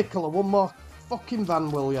give her. Give Nicola one more fucking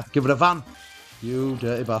van, will you? Give her a van. You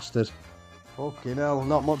dirty bastard. Fucking hell,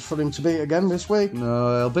 not much for him to beat again this week.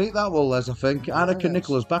 No, he'll beat that one, Les, I think. I reckon Yes.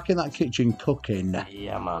 Nicola's back in that kitchen cooking.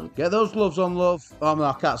 Yeah, man. Get those gloves on, love. Oh, no,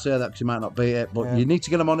 I can't say that because he might not beat it, but Yeah. you need to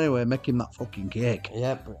get him on anyway. Make him that fucking cake.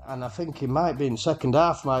 Yep, and I think he might be in second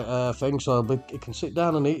half, so he can sit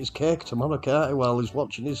down and eat his cake tomorrow, can't he, while he's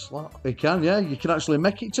watching his slot. He can, yeah. You can actually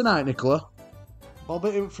make it tonight, Nicola. Bob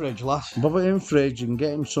it in fridge, lass. Bob it in fridge and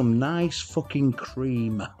get him some nice fucking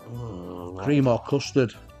cream. Cream or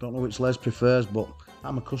custard. Don't know which Les prefers, but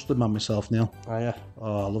I'm a custard man myself, Neil. Oh, yeah.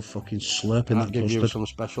 Oh, I love fucking slurping I'd that give custard. you some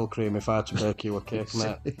special cream if I had to bake you a cake,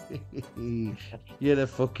 mate. You're a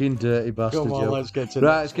fucking dirty bastard, Come on, Joe. let's get to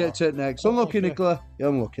Right, let's get to it next. Unlucky, Okay. Nicola. You're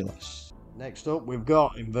unlucky, Les. Next up, we've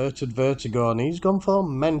got Inverted Vertigo, and he's gone for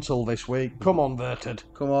mental this week. Come on, Verted.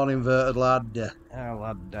 Come on, inverted lad. Oh,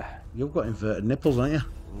 lad. You've got inverted nipples, haven't you?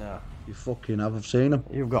 No. You fucking have. I've seen them.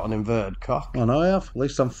 You've got an inverted cock. I know I have. At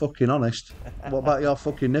least I'm fucking honest. What about your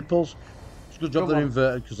fucking nipples? It's a good job Come they're on.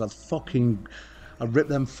 inverted because I'd rip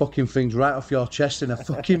them fucking things right off your chest in a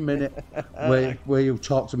fucking minute where you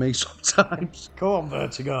talk to me sometimes. Come on,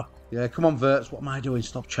 Vertigo. Yeah, come on, Verts. What am I doing?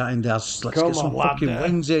 Stop chatting, Daz. Let's Come get some on, lad, fucking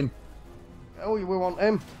wins in. Oh, we want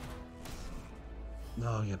him.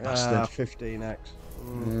 No, you Ah, bastard. 15x.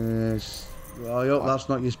 Yes. Well, I hope that's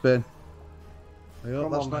not your spin. I hope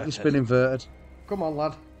Come that's on, not your Verted. spin inverted. Come on,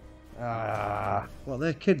 lad. Ah, What,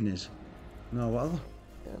 they're kidneys? No, what are they?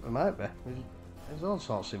 yeah, there might be. There's all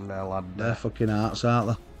sorts in there, lad. They're fucking hearts, aren't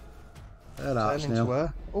they? They're hearts Turning now. to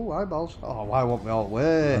where? Oh, eyeballs. Oh, why won't we all the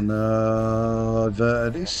way? And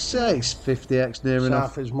inverted. It's 50x near It's enough.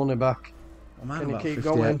 half his money back. I'm on Can you about keep 50x.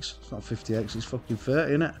 going? It's not 50x, it's fucking 30,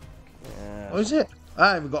 isn't it? Yeah. Oh, is it?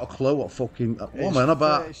 I haven't got a clue what fucking. What am I on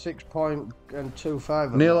about?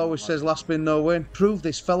 36.25. Neil always says last spin, no win. Prove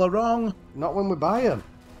this fella wrong. Not when we buy them.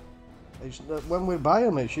 When we buy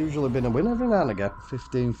them, it's usually been a win every now and again.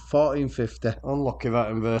 15, 14, 50. Unlucky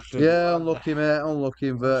that inverted. Yeah, unlucky, mate. Unlucky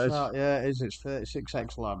inverted. Yeah, it is. It's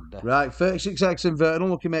 36x, lad. Right, 36x inverted.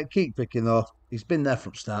 Unlucky, mate. Keep picking, though. He's been there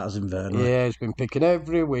from start as inverted. Yeah, he's been picking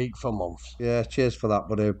every week for months. Yeah, cheers for that,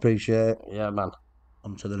 buddy. Appreciate it. Yeah, man.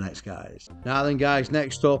 On to the next, guys. Now then, guys,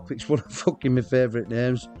 next up, it's one of fucking my favourite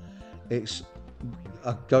names. It's...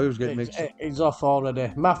 I always get mixed up. He's off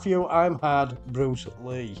already. Matthew, I'm hard. Bruce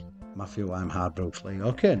Lee. Matthew, I'm hard, Bruce Lee.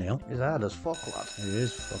 Okay, Neil. He's hard as fuck, lad. He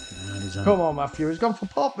is fucking hard, isn't he? Come on, Matthew. He's gone for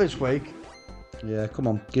pop this week. Yeah, come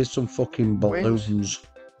on. Give some fucking Wins. balloons.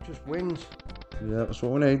 Just wins. Yeah, that's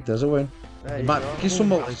what we need. There's a win. There you Matt, go. give some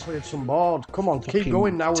Ooh, multis. Cleared some board. Come on, keep Fucking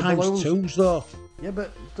going now with times balloons. twos, though. Yeah,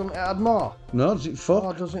 but doesn't it add more? No, does it fuck?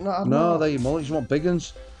 Oh, does it not add No, more? they're your multis. You want big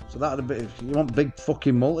ones. So that'd a bit. You want big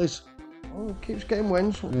fucking multis. Oh, it keeps getting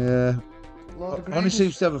wins. Yeah. Load of Only greens.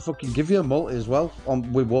 seems to ever fucking give you a multi as well.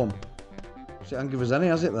 We won. So it hasn't give us any,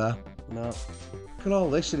 has it there? No. Look at all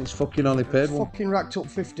this and it's fucking only paid one. Fucking racked up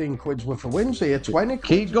 15 quid's worth of wins here. 20 quid.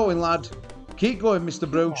 Keep going, lad. Keep going, Mr.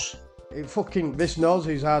 Bruce. This knows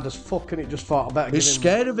he's hard as fuck and it just thought I better He's give him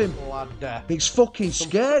scared of him. lad there. He's fucking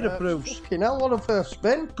scared of Bruce. Fucking hell, what a first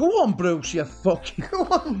spin. Go on, Bruce, you fucking... Go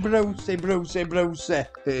on, Brucey.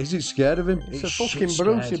 Is he scared of him? It's a He's fucking shit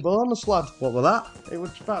Brucey scared. bonus, lad. What was that? It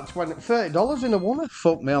was about $30 in a winner.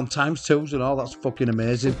 Fuck me on times twos and all. That's fucking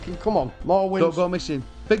amazing. Come on, more wins. Don't go missing.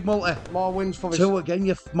 Big multi. More wins for this Two again,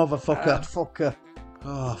 you hard motherfucker. fucker.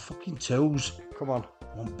 Oh, fucking twos. Come on,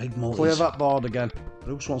 I want big multis. clear that board again.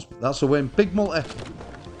 Bruce wants... That's a win. Big multi.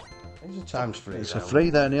 These are times free. It's a there, free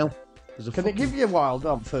there, Neil. There's a Can it give you a wild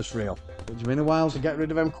on first reel What do you mean a while? to get rid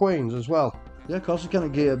of them queens as well? Yeah, of course you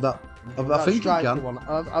can get that. I That think you striker can. one.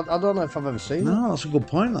 I don't know if I've ever seen it. No, that's a good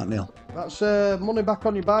point, that, Neil. That's money back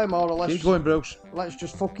on your buy, more or less. Keep going, Bruce. Let's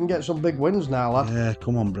just fucking get some big wins now, lad. Yeah,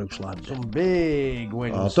 come on, Bruce, lad. Some big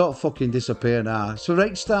wins. Oh, don't fucking disappear now. It's a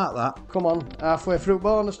great start, that. Come on, halfway through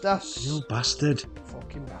bonus, Das. You bastard.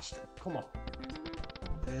 Fucking bastard. Come on.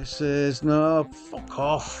 This is... No, fuck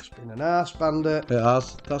off. It's been an arse bandit. It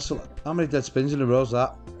has. How many dead spins in a row is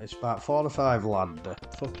that? It's about 4 or 5, lad.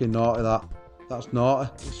 Fucking naughty, that. That's naughty.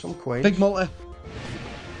 There's some queens. Big multi.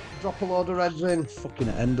 Drop a load of reds in. Fucking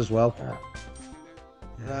end as well.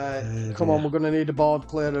 Right, come on, we're going to need a board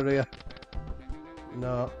clearer here.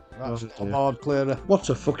 No, that's Oh, a dear. board clearer. What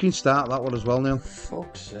a fucking start that one as well, Neil.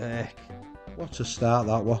 Fuck's sake. What a start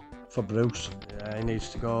that one for Bruce. Yeah, he needs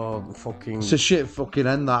to go fucking... It's a shit fucking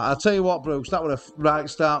end, that. I'll tell you what, Bruce, that was a right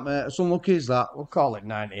start, mate. It's unlucky as that. We'll call it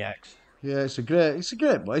 90x. Yeah, it's a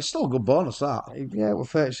great, but it's still a good bonus, that. Yeah, we're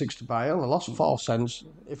 36 to buy. I only lost 4 cents.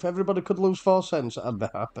 If everybody could lose 4 cents, I'd be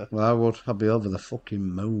happy. Well, I would. I'd be over the fucking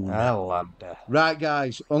moon. Ah, lad. Right,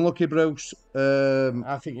 guys. Unlucky Bruce.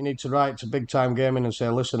 I think you need to write to Big Time Gaming and say,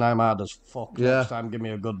 listen, I'm hard as fuck. Yeah. Next time, give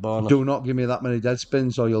me a good bonus. Do not give me that many dead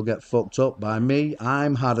spins or you'll get fucked up by me.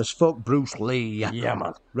 I'm hard as fuck, Bruce Lee. Yeah,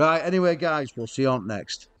 man. Right, anyway, guys, we'll see you on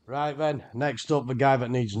next. Right then, next up, the guy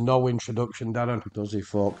that needs no introduction, Darren. Does he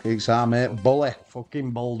fuck? It's our mate, Bully.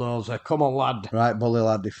 Fucking bulldozer. Come on, lad. Right, Bully,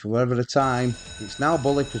 lad, if we're ever the time, it's now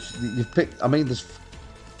Bully, because you've picked, I mean,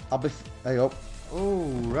 hey up. Oh,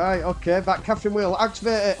 right, okay, back Catherine wheel,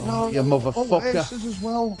 activate it. No, you motherfucker. Aces as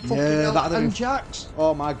well. Fucking Yeah, hell. that'd have And been- jacks.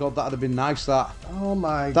 Oh my God, that'd have been nice, that. Oh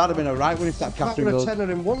my That'd have been a right one if that That Catherine were a goes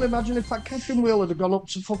tenner in one. Imagine if that Catherine wheel had gone up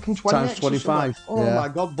to fucking 20 times 25. Oh Yeah. my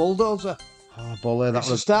God, bulldozer. Oh, Bully, that It's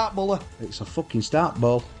a was, start, Buller. it's a fucking start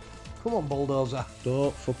ball. Come on, bulldozer.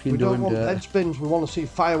 Don't fucking We do don't him want dirty. head spins. We want to see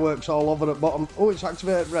fireworks all over at bottom. Oh, it's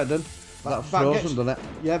activated red. And That frozen, doesn't it?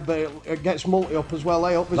 Yeah, but it gets multi up as well.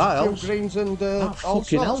 Up. There's That a few helps. greens and That all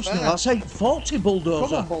fucking sorts helps me. there. That's 840, Bulldozer.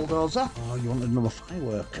 Come on, bulldozer. Oh, you wanted another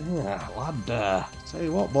firework. Yeah, lad. Tell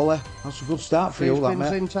you what, Bully, that's a good start for 3 you, that, spins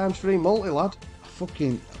mate. in times 3 multi, lad.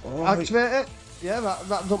 Fucking... Oh, Activate it. Yeah, that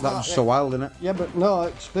doesn't that was so wild, innit? Yeah, but no,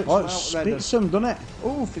 it spits Oh, them it out red. spits them, doesn't it?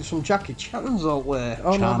 Oh, there's some Jackie Chan's out there.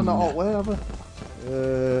 Oh, no, they're not Chan. out there, have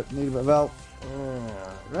they? Need a bit of help.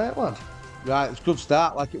 Right, lad. Right, it's a good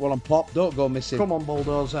start, like it was on pop. Don't go missing. Come on,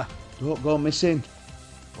 bulldozer. Don't go missing.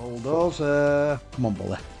 Bulldozer. Come on,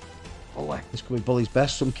 Bully. Bully. This could be Bully's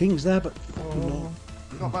best. Some kings there, but... Oh,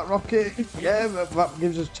 got that rocket. Yeah, that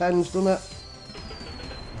gives us 10s, doesn't it?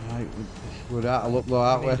 Right, we're out of luck though,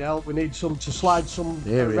 aren't We need we? help. We need some to slide some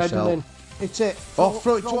Here is red help. in. It's it. Oh,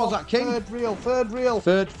 throw it towards that king. Third reel, third reel.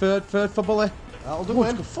 Third for Bully. That'll do Oh,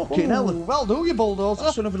 him. it's got fucking hell. Well do you, bulldozer.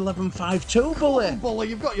 That's another 11.52, Bully. Bully,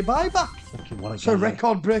 you've got your buyback. Fucking what a It's a guy.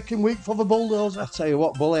 record-breaking week for the bulldozer. I tell you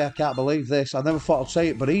what, Bully, I can't believe this. I never thought I'd say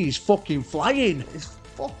it, but he's fucking flying. His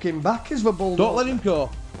fucking back is the bulldozer. Don't let him go.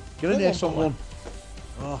 Get an Come on, ace on Bully. one.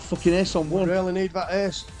 Oh, fucking ace on We one. really need that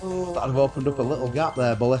ace. Oh, That'd have opened up a little gap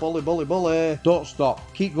there, Bully. bully, bully, bully. Don't stop.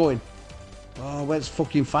 Keep going. Oh, where's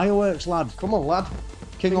fucking fireworks, lad? Come on, lad.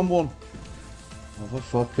 King on one.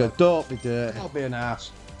 Motherfucker, don't be dirty. I'll be an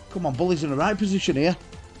ass. Come on, Bully's in the right position here.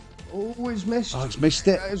 Oh, he's missed. Oh, he's missed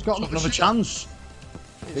it. Yeah, he's got another chance.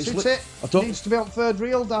 It's It's it. I don't- Needs to be on third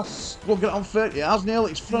reel, das. We'll get it on 30. It has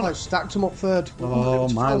nearly. It's front. I stacked him up third. Oh,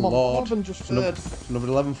 It's my film on lord. more than just third. It's another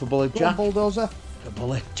 11 for Bully. Go on, Jack. bulldozer.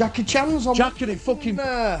 Bully. Jackie Chan's on. Jack and it fucking.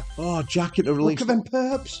 there. Oh, Jack it to Look release. at them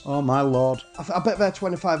perps. Oh, my lord. I bet they're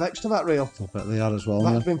 25x to that reel. I bet they are as well.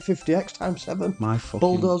 That'd Yeah. have been 50x times 7. My fucking.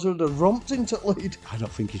 Bulldozer would have romped into the lead. I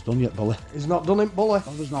don't think he's done yet, Bully. He's not done it, Bully.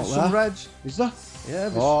 Oh, there's not There's there. some reds. Is there? Yeah,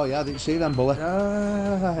 there's... Oh, yeah, I didn't see them, Bully.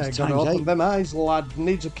 Gotta times open 8. them eyes, lad.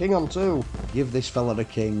 Needs a king on 2. Give this fella a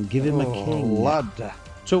king. Give him a king. lad.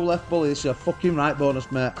 2 left, Bully. This is a fucking right bonus,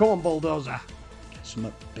 mate. Come on, bulldozer. Get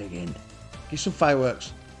some big in. Give some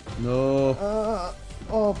fireworks. No.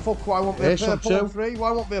 Oh, fuck, why won't be a Ace on purple on 2. 3?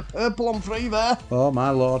 Why won't be a purple on 3 there? Oh, my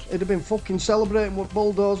lord. It'd have been fucking celebrating with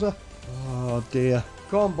bulldozer. Oh, dear.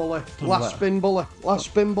 Come on, Bully. Don't Last let- spin, Bully. Last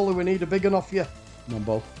spin, Bully. We need a big one off you. Come on,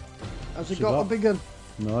 Bull. Has he he got got? a big one?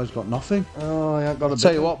 No, he's got nothing. Oh, he ain't got a big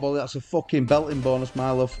Tell you one. what, Bully, that's a fucking belting bonus,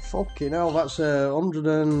 my love. Fucking hell, that's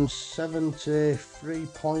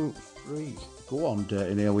 173.3. Go on,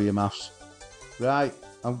 dirty Neil, with your maths. Right,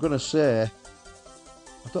 I'm going to say...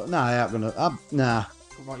 Nah, I ain't going to... Nah,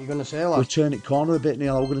 What are you going to say, we lad? turn it corner a bit,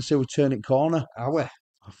 Neil. I'm going to say we turn it corner. Are we?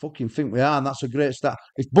 I fucking think we are, and that's a great start.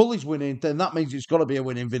 If Bully's winning, then that means it's got to be a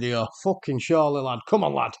winning video. Fucking surely, lad. Come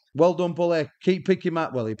on, lad. Well done, Bully. Keep picking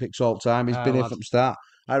Matt. Well, he picks all the time. He's been here lad. from the start.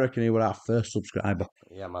 I reckon he was our first subscriber.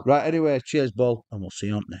 Yeah, man. Right, anyway, cheers, Bull, and we'll see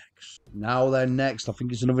you on next. Now then, next, I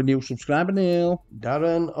think it's another new subscriber, Neil.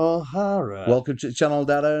 Darren O'Hara. Welcome to the channel,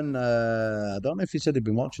 Darren. I don't know if he said he'd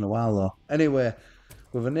been watching a while, though. Anyway,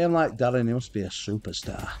 with a name like Darren, he must be a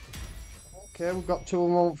superstar. Okay, we've got 2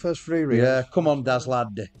 on first 3 reels. Yeah, come on, Daz, lad.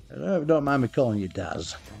 Don't mind me calling you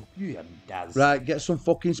Daz. Yeah, Daz. Right, get some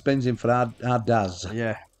fucking spins in for our Daz.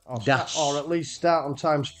 Yeah. Or, Das. or at least start on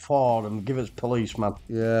times 4 and give us policeman.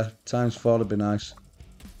 Yeah, times 4 would be nice.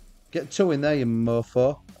 Get 2 in there, you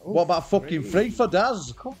mofo. What about fucking 3 for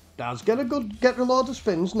Daz? Come on, Daz, get a load of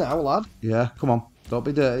spins now, lad. Yeah, come on. Don't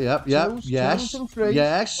be dirty. Yep, Twos, yes. twos and threes.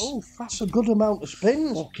 Yes. Oh, that's a good amount of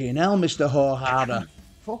spins. Fucking hell, Mr. O'Hara.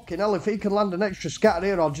 Fucking hell, if he can land an extra scatter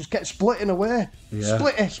here, I'll just get splitting away. Yeah.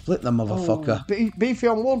 Split it. Split the motherfucker. Oh, beefy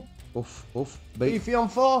on 1, Oof, oof. Beef. beefy on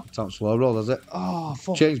 4. Sounds slow roll, does it? Oh,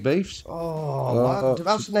 fuck. Change beefs. Oh, lad,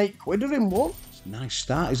 that's an £8 in 1. Nice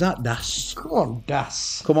start. Is that Das? Come on,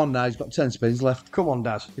 Das. Come on now, he's got 10 spins left. Come on,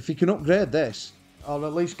 Das. If he can upgrade this. Or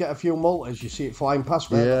at least get a few multis. You see it flying past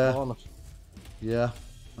there. Yeah. Bonus. Yeah,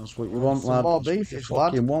 that's what you want, Some lad. more That's what beef, you it's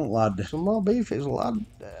fucking want, lad. Some more beefies, lad.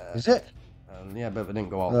 Is it? Yeah, but they didn't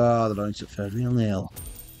go out. Oh, they're on to third real nail.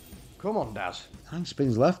 Come on, Daz. 9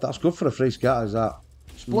 spins left. That's good for a free scatter, is that?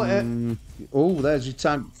 Split it. Oh, there's your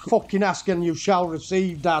time. Fucking ask and you shall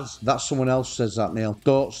receive, Daz. That's someone else says that, Neil.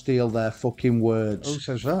 Don't steal their fucking words. Who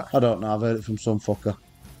says that? I don't know. I've heard it from some fucker.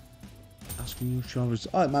 Asking you shall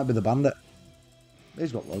receive. Oh, it might be the bandit.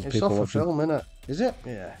 He's got loads of It's people off a watching. film, innit? Is it?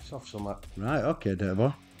 Yeah, it's off somewhere. Right, okay, dirty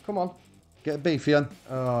boy. Come on. Get a beefy on.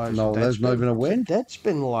 Oh, it's No, a dead there's spin. not even a win. It's a dead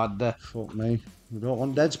spin, lad. Fuck me. We don't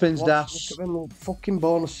want dead spins, Das. Look at them little fucking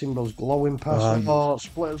bonus symbols glowing past. Oh,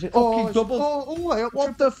 Split it. fucking It's, double.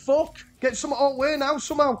 What the fuck? Get some all way now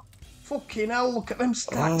somehow. Fucking hell, look at them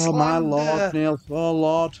stacks. Oh, my lad. lord, Neil. Oh,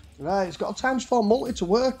 lord. Right, it's got a times 4 multi to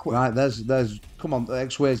work with. Right, there's. Come on,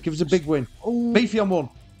 X-Ways. Give us a big win. Ooh. Beefy on one.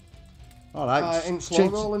 All right. Ain't slow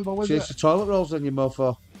rolling, but chase the toilet rolls then, you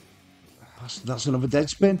mofo. That's another dead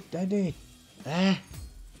spin. Daddy.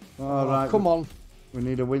 All right. Come on. We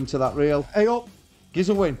need a win to that reel. Hey up. Gives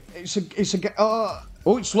a win. It's a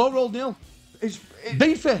Oh, it's slow roll, Neil. it's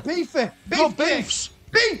Beefy. beefy. Go beefs.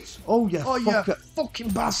 Beefs. Oh, yeah. Oh, you fucker. fucking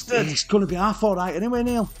bastard. It's going to be half all right anyway,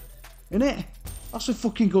 Neil. Isn't it? That's a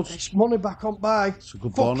fucking good... It's money back on buy. It's a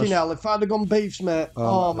good Fucking bonus. hell, if I'd have gone beefs, mate.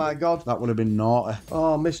 Oh my god. That would have been naughty.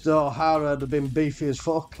 Oh, Mr. O'Hara would have been beefy as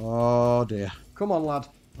fuck. Oh, dear. Come on, lad.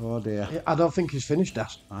 Oh, dear. I don't think he's finished,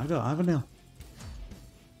 Das. I don't have a Neil.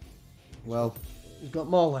 Well, He's got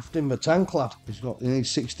more left in the tank, lad. he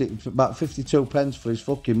needs 60, about 52 pence for his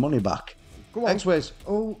fucking money back. Go on. X-Ways.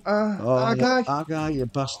 Our guy. Our guy, you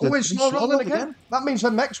bastard. Oh, it's He's slow rolling rolled again. That means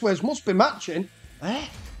them X-Ways must be matching. Eh?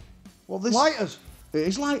 Well, this... Lighters. It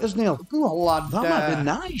is lighters, Neil. Go on, lad. That might be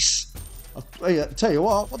nice. I'll tell you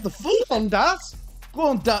what the fuck? Come on, Das. Go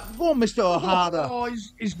on, Mr. O'Hara. Oh,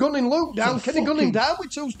 he's gunning Luke down. Can he gun him down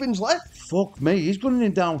with 2 spins left? Fuck me, he's gunning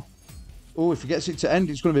him down. Oh, if he gets it to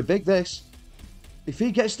end, it's going to be big, this. If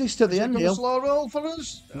he gets this to the end, Is it Neil. slow roll for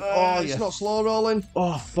us? Oh, it's yeah. not slow rolling.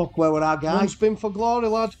 Oh, fuck, where were our guy? 1 spin for glory,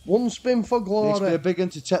 lad. 1 spin for Needs to be glory. a big one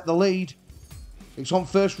to take the lead. It's on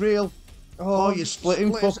first reel. Oh, you're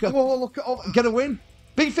splitting, fucker. Oh, look at Get a win.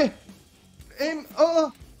 Beefy. him.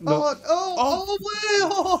 No.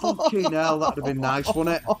 Oh, Fucking hell, that would have been nice,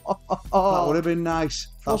 wouldn't it? That would have been nice.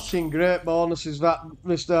 Fucking great bonuses, that,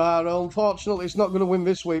 Mr. Harrow. Unfortunately, it's not going to win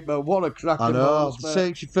this week, but what a cracking I know. bonus, mate. Say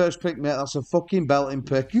it's your first pick, mate. That's a fucking belting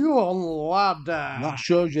pick. You on, lad. That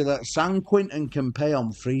shows you that San Quintin can pay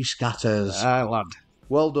on free scatters. Aye, lad.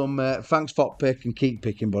 Well done, mate. Thanks for pick and keep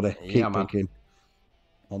picking, buddy. Yeah, Keep man. picking.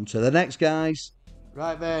 On to the next, guys.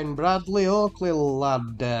 Right then, Bradley Oakley,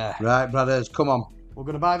 lad. Right, brothers, come on. We're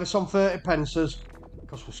going to buy this on 30 pences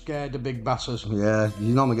because we're scared of big basses. Yeah,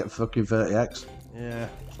 you normally get fucking 30x. Yeah,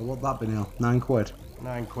 So what'd that be now? £9.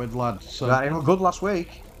 £9, lad. So Right, it was good last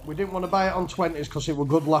week. we didn't want to buy it on 20s because it were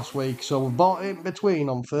good last week, so we bought it in between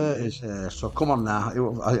on 30s. Yeah, so come on now.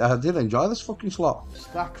 I did enjoy this fucking slot.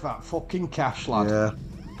 Stack that fucking cash, lad. Yeah.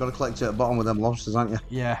 Got to collect it at the bottom with them lobsters, aren't you?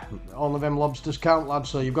 Yeah, all of them lobsters count, lad,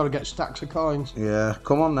 so you've got to get stacks of coins. Yeah,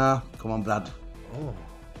 come on now. Come on, Brad. Oh.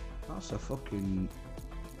 That's a fucking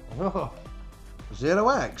Oh.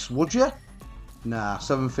 0x, would you? Nah,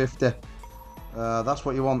 750. That's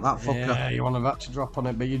what you want, that fucker. Yeah, you want that to drop on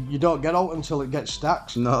it, but you don't get out until it gets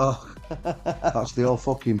stacks. No. That's the whole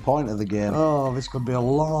fucking point of the game. Oh, this could be a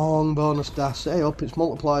long bonus dash. Hey up, it's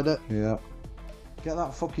multiplied it Yeah. Get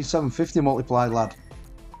that fucking 750 multiplied, lad.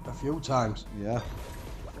 a few times. Yeah.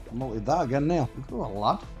 Multiplied that again, Neil. Come on,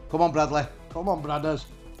 lad. Come on, Bradley. Come on, brothers.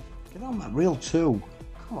 Get on that reel 2.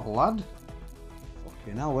 Come on, lad.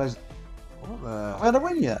 Fucking hell, where's... What We had a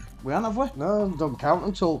win yet? We haven't, have we? No, don't count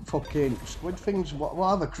until fucking squid things. What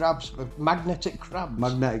are the crabs? The magnetic crabs.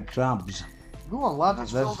 Magnetic crabs. Go on, lad.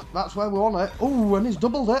 It's There's- filled- that's where we want it. Oh, and he's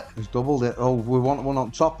doubled it. He's doubled it. Oh, we want one on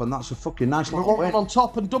top, and that's a fucking nice We little want win. one on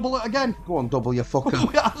top and double it again. Go on, double your fucking...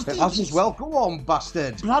 It has It has as well. Go on,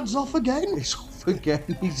 bastard. Brad's off again. It's off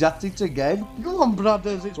again. He's at it again. Go on,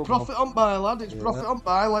 brothers. It's Come profit on buy, lad. It's profit on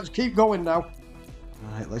buy. Let's keep going now.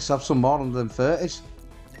 Right, let's have some more on them 30s.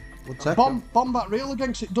 We'll take Bomb that reel again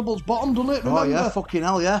 'cause it doubles bottom, doesn't it? Oh, Remember? yeah, fucking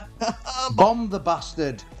hell, yeah. Bomb the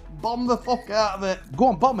bastard. Bomb the fuck out of it. Go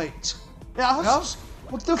on, bomb it. Yes. Yes?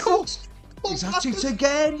 What the fuck? He's at it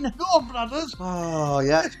again. Go on, brothers. Oh,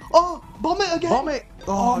 yeah. Oh, bomb it again. Bomb it.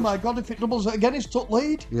 Oh, my God, if it doubles it again, he's took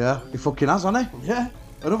lead. Yeah, he fucking has, hasn't he? Yeah.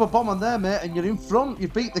 Another bomb on there, mate, and you're in front. You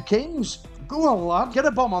beat the Kings. Go on, lad. Get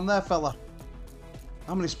a bomb on there, fella.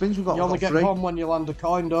 How many spins we got? You only We've got get 3. bomb when you land a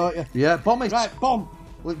coin, don't you? Yeah, bomb it. Right, bomb.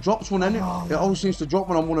 Well, it drops one, innit? Oh. It always seems to drop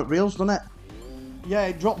one on one at reels, doesn't it? Yeah,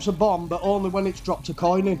 it drops a bomb, but only when it's dropped a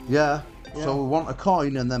coin in. Yeah. Yeah. So we want a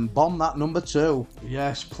coin and then bomb that number 2.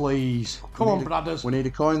 Yes, please. Come on, Bradders. We need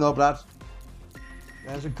a coin though, Brad.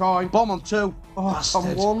 There's a coin. Bomb on 2. Oh,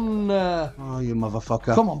 Bastard. someone. Oh, you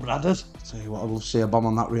motherfucker. Come on, Bradders. Tell you what, I'd love to see a bomb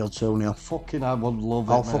on that reel too, Neil. Fucking, I would love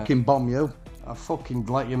it. I'll mate. fucking bomb you. I fucking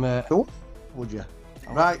let you, mate. Oh, would you?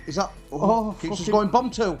 Right, is that... Oh, keeps us fucking- going bomb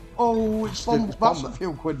 2. Oh, it's bomb. It's That's bomb. a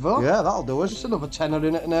few quid, though. Yeah, that'll do It's us. another tenner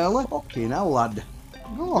in it and early. Fucking hell, lad.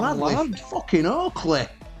 Go on, Bradley, lad. fucking Oakley.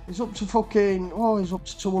 He's up to fucking. Oh, he's up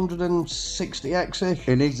to 260x-ish.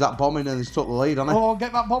 He needs that bombing and he's took the lead, hasn't he? Oh,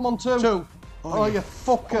 get that bomb on 2. 2. Oh, you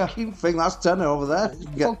fucker. Fucking thing, that's 10 over there.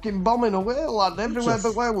 Fucking bombing away, lad. Everywhere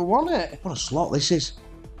but where we want it. What a slot this is.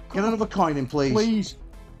 Get another coin in, please. Please.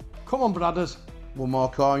 Come on, Bradders. One more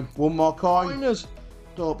coin. One more coin. Coiners.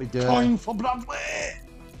 Don't be dirty. Coin for Bradley.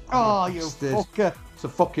 Oh, you bastard. fucker. It's a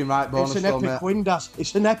fucking right bonus, It's an though, epic mate. win, Das.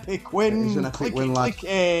 It's an epic win. It is an epic clicky, win, lad.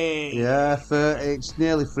 clicky. Yeah, 30, it's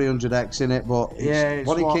nearly 300x in it, but it's, Yeah, it's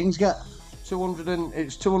what did what? Kings get? 200 and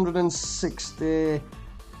it's 260,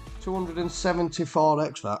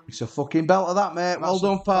 274x that. It's a fucking belt of that, mate. Well That's a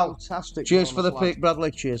done, pal. Fantastic. Cheers for the bonus, lad. pick,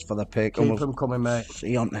 Bradley. Cheers for the pick. Keep them coming, mate.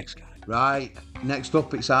 See you on next guy. Right, next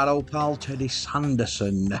up it's our old pal Teddy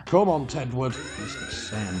Sanderson. Come on, Tedward. Mr.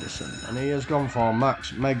 Sanderson. And he has gone for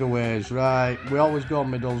Max Megaways. Right, we always go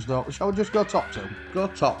middles, don't we? Shall we just go top 2? Go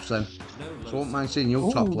tops then. So I won't mind seeing you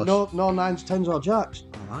Ooh, topless. no 9s, 10s or jacks.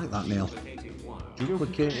 I like that, Neil.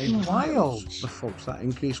 Duplicating wilds. The fuck's that?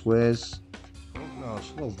 Increased ways. No,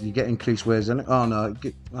 Well, you get increased ways, innit? Oh no,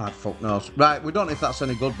 fuck knows. Right, we don't know if that's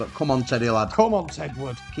any good, but come on, Teddy lad. come on,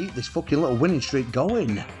 Tedward. Keep this fucking little winning streak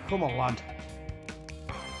going. Come on, lad.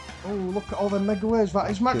 Oh, look at all the Megaways.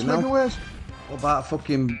 That is Max Fucking hell. Megaways. What about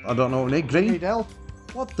fucking, I don't know, Nick Need Green? help.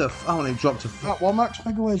 What the how many dropped to That one Max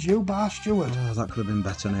Megaways, you bar steward. Oh, that could have been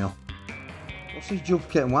better, Neil. What's his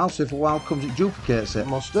duplicating wild? So if a wild comes, it duplicates it. It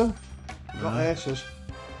must do. Got Right. aces.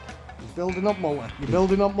 He's building up multi. You're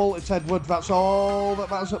building up multi, Tedward. That's all that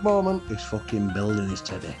matters at the moment. This fucking building is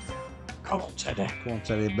Teddy. Come on, Teddy. Come on,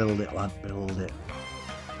 Teddy, build it, lad, build it.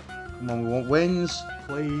 Come on, we want wins.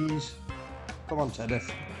 Please. Come on, Teddy.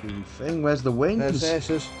 Fucking thing, where's the wins? There's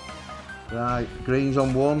aces. Right, greens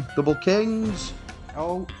on 1, double kings.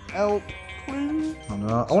 Oh, help. Please. I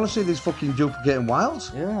know. I want to see these fucking duplicating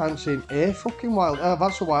wilds. Yeah, I haven't seen a fucking wild.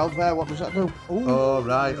 That's a wild there. What does that do? Ooh. Oh,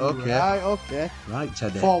 right, okay. Right, okay. Right,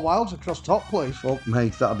 Teddy. 4 wilds across top, please. Fuck me,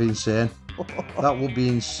 that'd be insane. That would be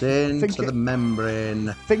insane Think to it- the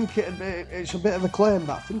membrane. Think it's a bit of a claim,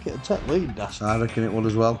 but I think it'd take lead, Das. I reckon it would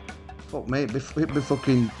as well. Fuck me, it'd be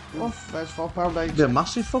fucking... Oh, there's £4.80. It'd be a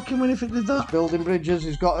massive fucking win if it did that. Building bridges.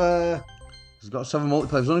 He's got He's got 7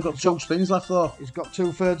 multiplayers. He's only got 2 spins left though. He's got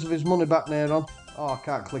 2/3 of his money back there on. Oh, I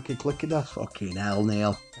can't clicky, Das. Fucking hell,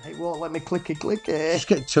 Neil. It won't let me clicky. Just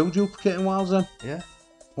get 2 duplicating wilds then. Yeah.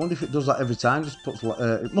 I wonder if it does that every time. Just puts...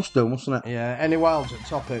 it must do, mustn't it? Yeah, any wilds at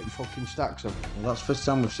top, it fucking stacks them. Well, that's the first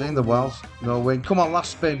time we've seen the wilds. No win. Come on,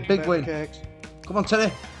 last spin. Big win. Cakes. Come on,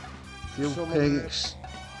 Teddy. Few Some pigs.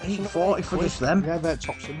 840 for just them. Yeah, they're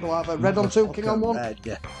top symbol, aren't they? Red on 2, king on 1. Red,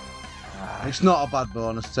 yeah. It's not a bad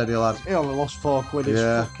bonus, Teddy lad. He only lost 4 quid. It's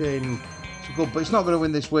Yeah. fucking... It's a good, but it's not going to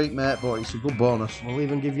win this week, mate. But it's a good bonus. We'll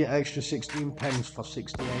even give you extra 16 pence for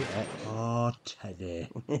 68x. Oh, Teddy.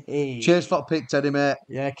 Cheers for the pick, Teddy, mate.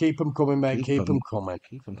 Yeah, keep them coming, mate. Keep them coming.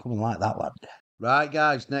 Keep them coming like that, lad. Right,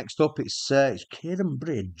 guys. Next up, it's Kieran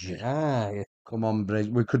Bridge. Ah, Come on, Bridge.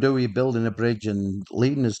 We could do you building a bridge and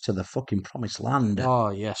leading us to the fucking promised land. oh,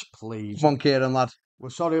 yes, please. Come on, Kieran, lad. We're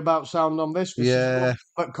sorry about sound on this. This Yeah. is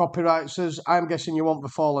but copyright says, I'm guessing you want the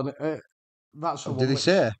fallen. That's the one. Did he which-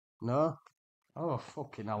 say? No. Oh,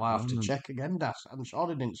 fucking hell, I have to check again, Das. I'm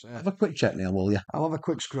sorry I didn't say. Have a quick check, Neil, will you? I'll have a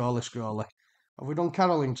quick scrolly. Have we done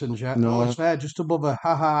Carrollington's yet? No. Oh, it's there, just above her.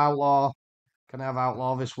 Haha, Outlaw. Can I have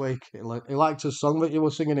Outlaw this week? He liked his song that you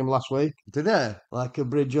were singing him last week. Did he? Like a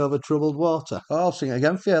bridge over troubled water. Oh, I'll sing it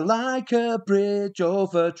again for you. Like a bridge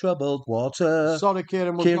over troubled water. Sorry,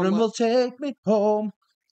 Kieran. Kieran will take me home.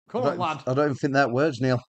 Come on, lad. I don't even think that words,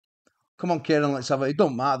 Neil. Come on, Kieran, let's have it. It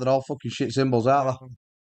don't matter, they're all fucking shit symbols, aren't they?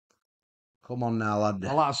 Come on now, lad.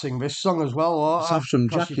 I like to sing this song as well. Let's have some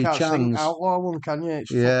because Jackie you can't sing Chans. Outlaw one, can you?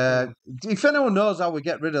 It's Yeah. If anyone knows how we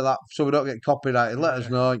get rid of that so we don't get copyrighted, let us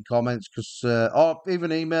know in comments, because or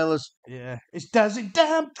even email us. Yeah. It's Does It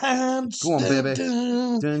Damn Pants. Go on, baby.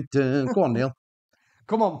 Dun. Dun, dun. Go on, Neil.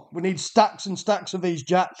 Come on. We need stacks and stacks of these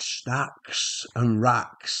jacks. Stacks and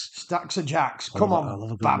racks. Stacks of jacks. I Come love- on, I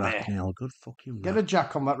love a good babby. rack, Neil. Good fucking Get rack. a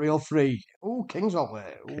jack on that reel 3. Oh, King's up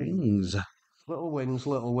there. Ooh. Kings. Little wins,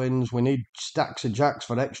 little wins. We need stacks of jacks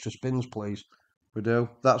for extra spins, please. We do.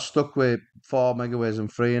 That's stuck with 4 megaways and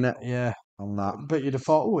 3 in it. Yeah. On that. But you'd have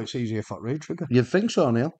thought, oh, it's easier for re-trigger. You'd think so,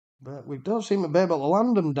 Neil. But we don't seem to be able to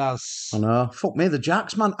land them, Daz. I know. Fuck me, the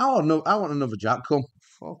jacks, man. I want another jack come.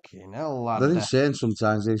 Fucking hell, lad. They're insane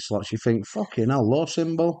sometimes, these slots. You think, fucking hell, low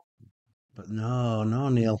symbol. But no,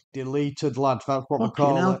 Neil. Deleted, lad. That's what we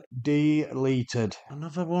call it. Deleted.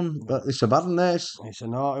 Another one. But it's a bad one, this. It's a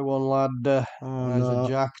naughty one, lad. There's a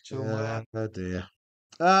jack to Oh, dear.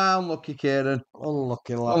 Unlucky, Kieran.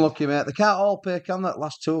 Unlucky, lad. Unlucky, mate. They can't all pay, can they?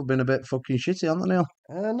 Last two have been a bit fucking shitty, haven't they, Neil?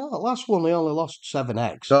 No, last one, they only lost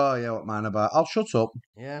 7x. Oh, yeah, what mine about? I'll shut up.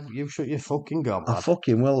 Yeah, you shut your fucking gob, lad. I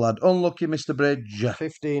fucking will, lad. Unlucky, Mr. Bridge.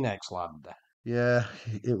 15x, lad. Yeah,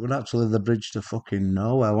 it was actually the bridge to fucking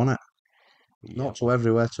nowhere, wasn't it? Not to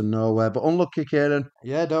everywhere, to nowhere. But unlucky, Kieran.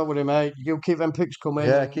 Yeah, don't worry, mate. You keep them picks coming.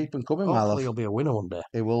 Yeah, keep them coming, my love. Hopefully, you'll be a winner one day.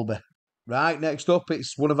 He will be. Right, next up,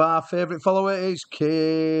 it's one of our favourite followers,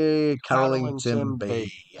 Carolington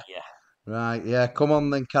B. Yeah. Right, yeah, come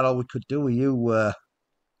on then, Carol. We could do with you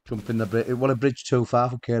jumping the bridge. It was a bridge too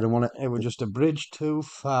far for Kieran, wasn't it? It was just a bridge too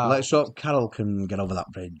far. Let's hope Carol can get over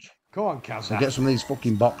that bridge. Go on, Kazza. And get some of these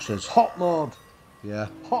fucking boxes. Hot mode. Yeah.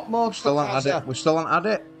 Hot mode. Still haven't had it. We still haven't had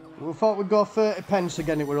it. We thought we'd go 30 pence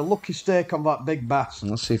again. It was a lucky stake on that big bass.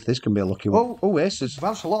 Let's see if this can be a lucky one. Oh, aces.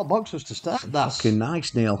 That's a lot of boxes to start. That's fucking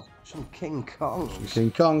nice, Neil. Some King Kongs.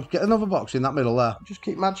 King Kong. Get another box in that middle there. Just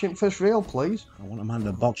keep matching first reel, please. I want to hand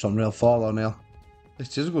a box on reel 4 though, Neil.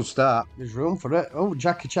 This is a good start. There's room for it. Oh,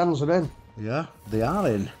 Jackie Chan's are in. Yeah, they are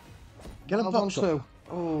in. Get a box up. Too.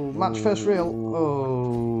 Oh, match first reel.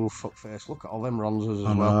 Oh, fuckface. Look at all them Ronzas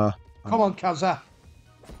as well. Come on, Kazza.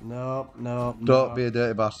 No. Don't be a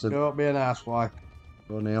dirty bastard. Don't be an asswipe.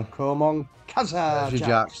 Go, Neil. Come on, Kazza. There's your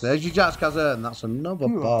jacks. There's your jacks, Kazza. And that's another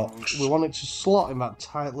box. We want it to slot in that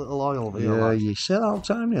tight little oil. Yeah, you say that all the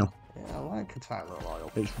time, Neil. Yeah, I like a tight little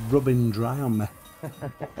oil. It's rubbing dry on me.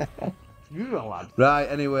 You're a lad. Right,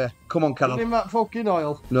 anyway. Come on, Carol. Put in that fucking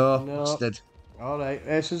oil. No, bastard. Alright,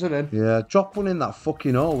 aces are in. Yeah, drop one in that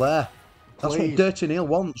fucking hole there. That's what Dirty Neil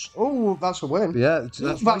wants. Oh, that's a win. Yeah,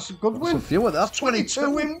 that's a good win. That's a few of that. That's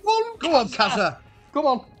 22 in one. Go on, Kazza. Come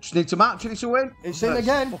on. Just need to match it to win. It's in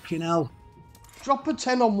again. Fucking hell. Drop a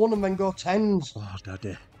 10 on one and then go 10s. Oh,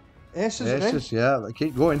 daddy. Aces are in. Yeah, they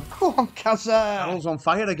keep going. Come on, Kazza. Carol's on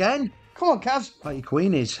fire again. Come on, Kaz. Like your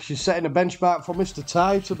queen is. She's setting a benchmark for Mr.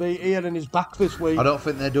 Ty to be here in his back this week. I don't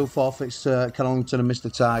think they do forfeits to Carolington and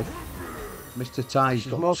Mr. Ty. Mr. Ty's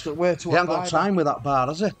got... most of the way to he hasn't got time with that bar,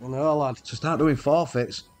 has he? No, lad. To start doing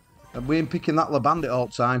forfeits. And we ain't picking that La Bandit all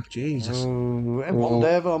the time. Jesus. One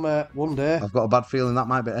day, though, mate. One day. I've got a bad feeling that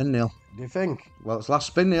might be end, Neil. Do you think? Well, it's last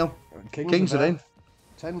spin, Neil. Kings are in.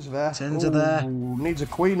 10s are there. 10s are there. Needs a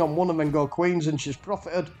queen on one and then go queens, and she's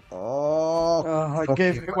profited. Oh, I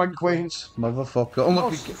gave it one queens.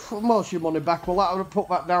 Motherfucker. Most of your money back. We'll have to put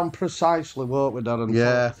that down precisely, won't we, Darren?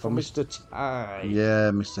 Yeah. For Mr. Ty.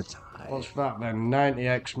 Yeah, Mr. Ty. What's that then?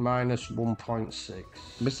 90x minus 1.6.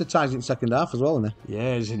 Mr. Ty's in second half as well, isn't he?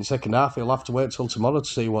 Yeah, he's in second half. He'll have to wait till tomorrow to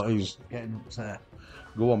see what he's getting up there.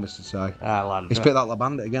 Go on, Mr. Ty. Lad. He's picked that La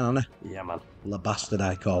Bandit again, hasn't he? Yeah, man. La Bastard,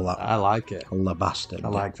 I call that. I like it. La Bastard. I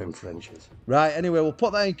like them Frenchies. Right, anyway, we'll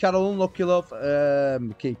put that in, Carol. Unlucky, love.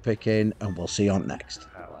 Keep picking, and we'll see you on next.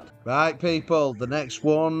 Right, people, the next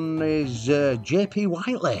one is JP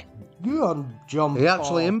Whiteley. Go on, John. He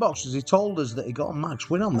actually inboxed us. He told us that he got a max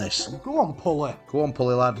win on this. Go on, Pulley. Go on,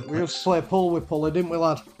 Pulley, lad. We used to play pool with Pulley, didn't we,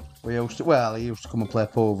 lad? We used to. Well, he used to come and play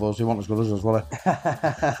pool with us. He wasn't as good as us, was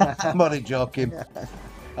he? I'm only joking.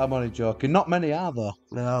 I'm only joking. Not many are, though.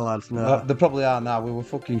 No, lads, no. They probably are now. We were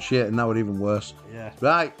fucking shit, and now we're even worse. Yeah.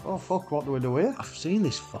 Right. Oh, fuck, what do we do here? I've seen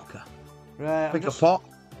this fucker. Right, Pick a pot.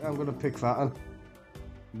 I'm going to pick that one.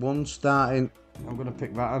 One starting. I'm going to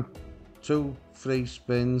pick that one. 2 free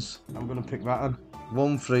spins. I'm going to pick that one.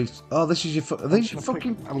 1 free... Oh, this is your... These your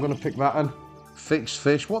fucking... I'm going to pick that one. Fixed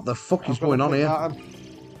fish. What the fuck is going on here?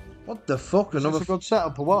 What the fuck? Is this a good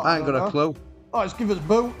setup or what? I ain't got a clue. Oh, let's give us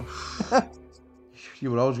boot.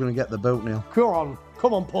 You were always going to get the boot, Neil.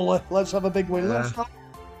 Come on, Pulley. Let's have a big win. Yeah.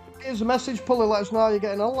 Here's a message, Pulley. Let us know how you're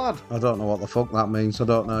getting on, lad. I don't know what the fuck that means. I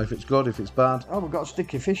don't know if it's good, if it's bad. Oh, we've got a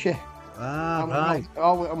sticky fishy. Right.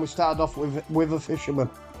 And we started off with a fisherman.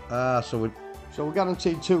 So we're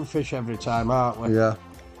guaranteed 2 fish every time, aren't we? Yeah.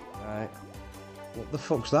 Right. What the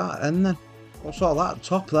fuck's that? And then what's all that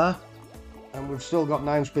top there? And we've still got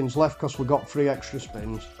 9 spins left because we got 3 extra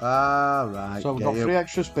spins. Right. So we've got 3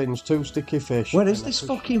 extra spins, 2 sticky fish. Where is this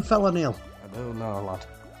fucking fella, Neil? I don't know, lad.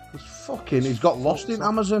 He's got lost in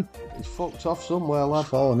Amazon. He's fucked off somewhere, lad. He's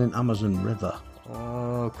fallen in Amazon River.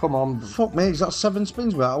 Oh, come on. Fuck me, is that 7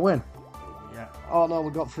 spins without a win? Yeah. Oh no,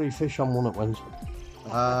 we got 3 fish on one at wins.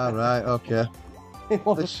 Ah, right, okay. It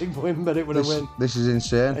was a big win, but it would have win. This is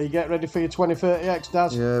insane. Are you getting ready for your 2030X,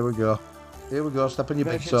 Daz? Yeah, here we go. Here we go, step on your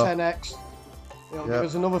big There's toe. your 10X. He'll give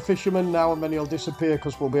us another fisherman now, and then he'll disappear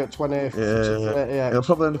because we'll be at 20. Yeah, it'll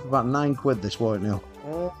probably end up about £9 this, won't it, Neil?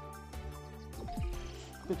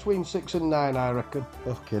 Between 6 and 9, I reckon.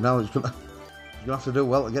 Okay, now you're gonna have to do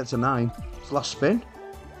well to get to 9. It's the last spin.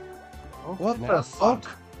 What the fuck?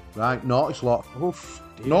 Right, naughty slot. Oof,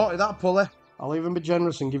 dear. Naughty that pulley. I'll even be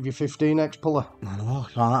generous and give you 15X puller.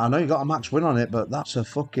 I know you got a max win on it, but that's a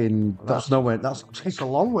fucking. That's no way. It's a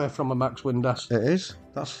long way from a max win, Das. It is.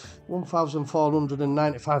 That's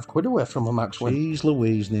 £1,495 away from a max win. Jeez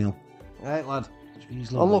Louise, Neil. Right, lad.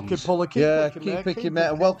 Jeez Louise. Unlucky puller. Keep picking, mate.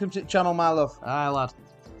 And welcome to the channel, my love. Aye, lad.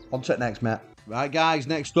 On to it next, mate. Right, guys,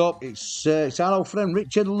 next up, it's our old friend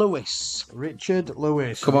Richard Lewis. Richard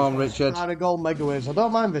Lewis. Come on, Richard. Gold megaways. I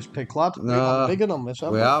don't mind this pick, lad. We've had a big one on this,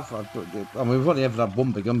 haven't we? We have. I mean, we've only ever had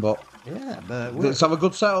one big one, but... Yeah, but... Let's have a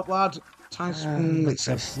good setup, lad. It's a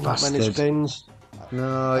not many bastard. spins.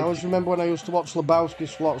 No. I always remember when I used to watch Lebowski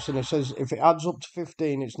slots, and he says if it adds up to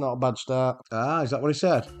 15, it's not a bad start. Ah, is that what he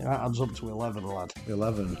said? Yeah, it adds up to 11, lad.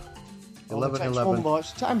 11. Only 11, takes 11. one, but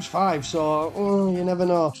it's times 5, so you never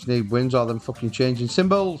know. Just need wins or them fucking changing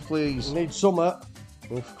symbols, please. You need summer.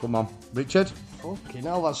 Oof, come on. Richard? Fucking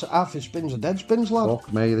hell, that's half his spins are dead spins, lad.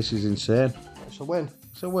 Fuck me, this is insane. It's a win.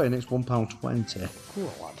 It's a win, it's £1.20. Cool,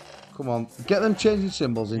 lad. Come on, get them changing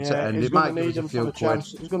symbols into end. He's It might need give us a them few for a quid.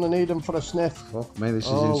 chance. He's going to need them for a sniff. Fuck me, this is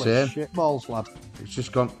Holy insane. shit balls, lad. It's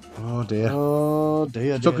just gone. Oh dear. Oh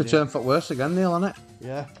dear, Took a turn for worse again, Neil, hasn't it?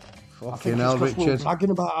 Yeah. Fucking hell, We were Richard. bragging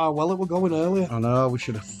about how well it were going earlier. I know, we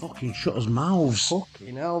should have fucking shut us mouths.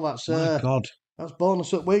 Fucking hell, that's My God. That's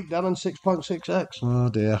bonus at week, Dan, and 6.6x. Oh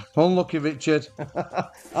dear. Unlucky, Richard. That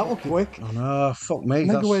was quick. I know, fuck me.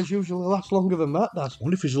 Megaways usually last longer than that, Dad. I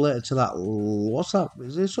wonder if he's related to that. What's that?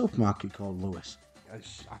 Is there a supermarket called Lewis?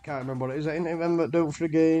 I can't remember what it is. I didn't remember do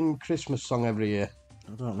friggin' Christmas song every year.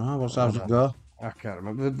 I don't know. What's how's it go? I can't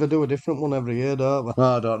remember. They do a different one every year, don't they?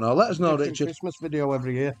 Oh, I don't know. Let us know, Different Richard. Christmas video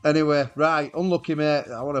every year. Anyway, right. Unlucky, mate.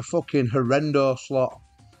 I want a fucking horrendo slot.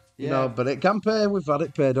 You know, but it can pay. We've had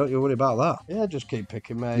it pay. Don't you worry about that. Yeah, just keep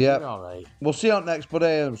picking, mate. Yeah. All right. We'll see you on next,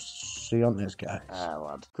 buddy. See you on next, guys.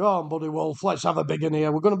 Lad. Come on, buddy Wolf. Let's have a big one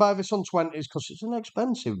here. We're going to buy this on 20s because it's an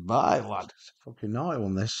expensive buy, lad. It's a fucking naughty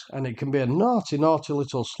one, this. And it can be a naughty, naughty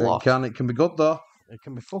little slot. It can be good, though. It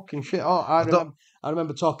can be fucking shit. Oh, I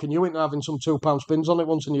remember talking you into having some £2 spins on it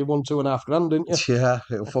once and you won $2.5 didn't you? Yeah,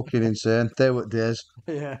 it was fucking insane. They were days.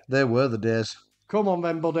 Yeah. They were the days. Come on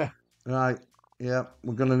then, buddy. Right. Yeah,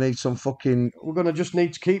 we're going to need some fucking... We're going to just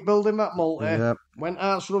need to keep building that multi. Yeah. When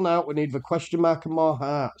hearts run out, we need the question mark and more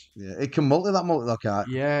hearts. Yeah, it can multi that multi, though, can't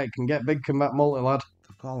it? Yeah, it can get big, can that multi, lad.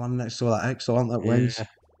 I've got to land next to that X, that wins. Yeah.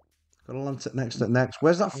 Got to land next to next.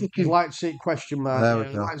 Where's that I'd fucking... like to see question mark. There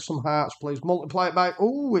we go. Like some hearts, please. Multiply it by...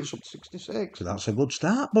 Oh, it's up to 66. That's a good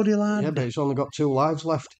start, buddy, lad. Yeah, but it's only got 2 lives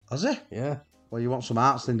left. Has it? Yeah. Well, you want some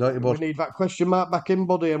hearts then, don't you, bud? We need that question mark back in,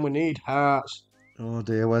 buddy, and we need hearts. Oh,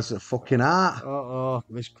 dear, where's the fucking heart? Uh-oh,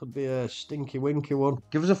 this could be a stinky winky one.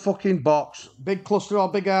 Give us a fucking box. Big cluster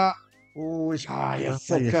or big heart? Oh, it's... you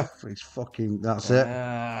fucker. It's fucking... That's it.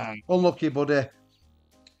 Unlucky, buddy.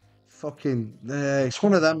 Fucking... it's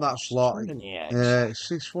one of them, that slot. Yeah,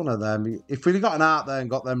 it's one of them. If we'd have got an art there and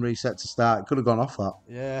got them reset to start, it could have gone off that.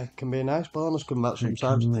 Yeah, it can be a nice bonus come back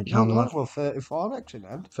sometimes. It can, No, well, 34x in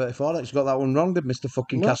end. 34, you got that one wrong, did Mr.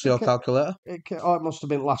 fucking No, Casio calculator? It must have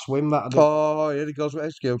been last win, that. Oh, here he goes with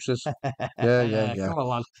excuses. Yeah. Come on,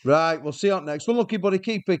 lad. Right, we'll see you on next. Well, lucky buddy,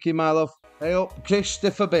 keep picking, my love. Hey up,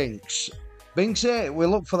 Christopher Binks. Binksy, we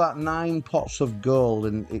look for that 9 pots of gold,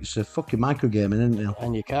 and it's a fucking microgaming, isn't it?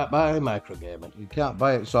 And you can't buy microgaming. You can't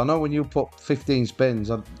buy it. So I know when you put 15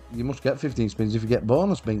 spins, you must get 15 spins if you get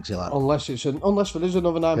bonus, Binksy, lad. Unless there is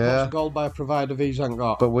another 9 pots of gold by a provider these ain't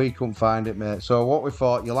got. But we couldn't find it, mate. So what we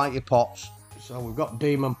thought, you like your pots. So we've got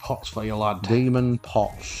demon pots for you, lad. Demon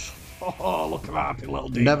pots. Oh, look at that happy little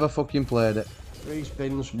demon. Never fucking played it. 3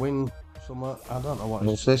 spins, win. I don't know what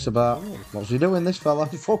What's this about? What's he doing, this fella?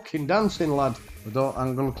 He's fucking dancing, lad. I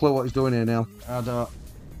ain't got a clue what he's doing here, Neil. I don't.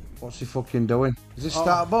 What's he fucking doing? Is this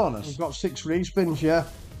start a bonus? He's got 6 respins, yeah.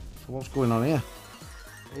 So what's going on here?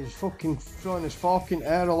 He's fucking throwing his fork in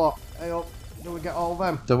air a lot. Hey up, do we get all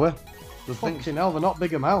them? Do we? Fucking hell, they're not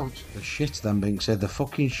big amounts. The shit, them Binks said. The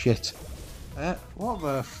fucking shit. What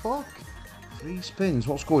the fuck? 3 spins.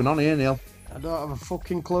 What's going on here, Neil? I don't have a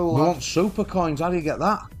fucking clue, We lad. want super coins. How do you get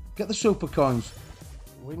that? Get the super coins.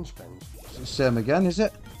 Win spins. It's the same again, is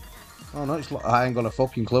it? Oh no, I ain't got a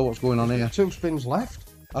fucking clue what's going on here. 2 spins left.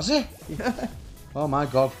 Has he? Yeah. Oh my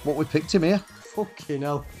god, what we picked him here? Fucking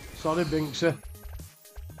hell. Sorry, Binksy.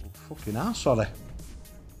 Fucking hell, sorry.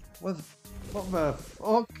 What the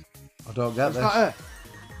fuck? I don't get Is this. that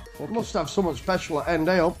it? Must have something special at end.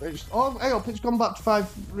 Hey up. It's gone back to 5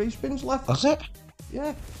 respins left. That's it?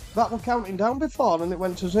 Yeah. That was counting down before and it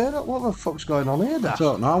went to 0. What the fuck's going on here, I Dash?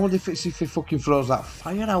 don't know. I wonder if it's if he fucking throws that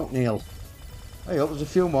fire out, Neil. Hey up, there's a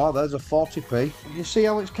few more. There's a 40p. You see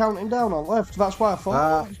how it's counting down on left? That's why I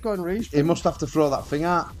thought it's going respin. He must have to throw that thing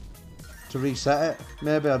out to reset it.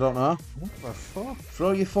 Maybe, I don't know. What the fuck?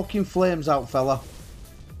 Throw your fucking flames out, fella.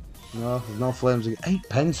 No, there's no flames. 8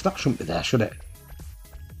 pence, that shouldn't be there, should it?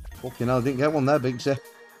 Fucking hell, I didn't get one there, Binksy.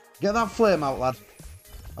 Get that flame out, lad.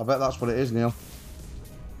 I bet that's what it is, Neil.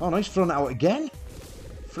 Oh no, he's thrown it out again.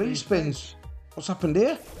 3 spins. What's happened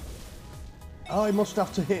here? Oh, he must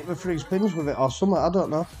have to hit the 3 spins with it or something, I don't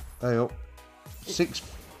know. Hey up. 6.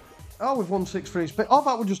 Oh, we've won 6 free spins. Oh,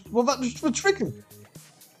 that was just for tricking.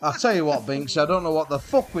 I'll tell you what, Binks, I don't know what the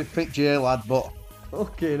fuck we've picked here, lad, but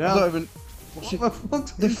Fucking I hell. don't even...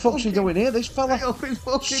 What the fuck's he doing here, this fella?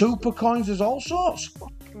 Super coins, there's all sorts.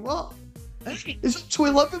 What? Is it to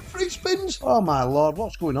 11 free spins? Oh my lord,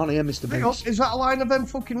 what's going on here, Mr. Binks? Is that a line of them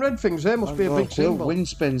fucking red things there? Must be a big symbol. Win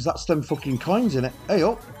spins, that's them fucking coins in it. Hey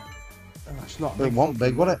up. That's not It big. wasn't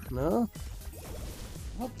big, was it? No.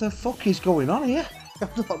 What the fuck is going on here?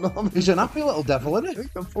 I don't know. He's an happy little devil, isn't he?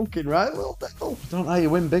 You're fucking right, little devil. I don't know how you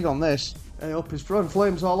win big on this. Hey up, he's throwing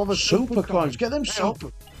flames all over. Super coins, get them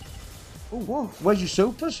super. Oh, what? Where's your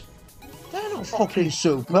supers? They're not fucking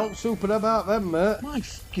super. Not super about them, mate. My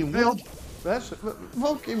fucking Hey up. word. Yes,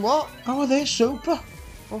 fucking what? How are they super?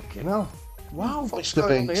 Fucking hell. Wow, What's Mr.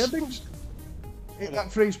 going on here, Binks. Binks? Hit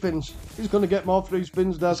that 3 spins. He's going to get more 3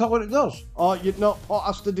 spins, Dad. Is that what it does? Oh, you'd not. Pot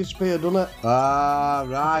has to disappear, doesn't it? Ah,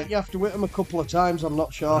 right. You have to hit him a couple of times, I'm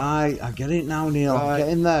not sure. Right, I get it now, Neil. Right. Get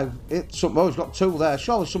in there. Oh, he's got 2 there.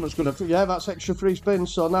 Surely someone's going to... Yeah, that's extra 3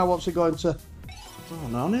 spins, so now what's he going to? I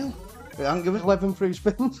don't know, Neil. It ain't giving... 11 free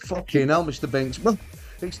spins? Fucking hell, Mr. Binks. Well,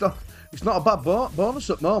 it's not a bad bonus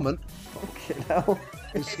at the moment. Fucking hell.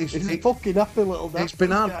 He's He's a fucking happy little dad. It's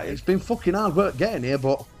been hard. It's been fucking hard work getting here,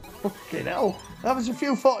 but... Fucking hell. That was a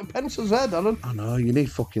few 40 pences there, Darren. I know, you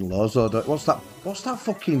need fucking loads, though. What's that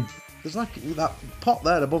fucking... There's like that pot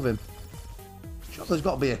there above him. Sure, there's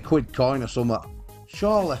got to be a quid coin or something.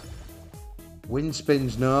 Surely. Win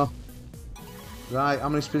spins, no. Right, how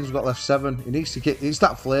many spins have we got left? 7. He needs to get... It's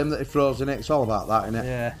that flame that he throws in it. It's all about that, innit?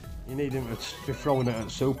 Yeah. You need him to be throwing it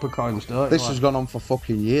at super coins, don't you? This has gone on for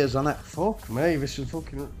fucking years, hasn't it? Fuck me, this is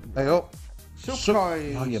fucking... Hey up. Super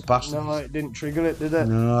coins. Oh, you bastard. No, it didn't trigger it, did it?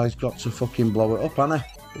 No, he's got to fucking blow it up, hasn't he?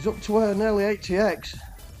 He's up to nearly 80x.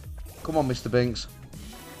 Come on, Mr. Binks.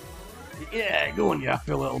 Yeah, go on, you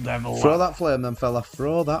happy little devil. Throw that flame then, fella.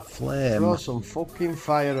 Throw that flame. Throw some fucking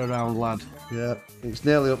fire around, lad. Yeah, it's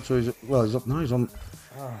nearly up to his... Well, he's up now. He's on...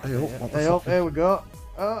 Hey up. What the Hey fuck? up, here we go.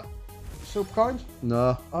 Super coins?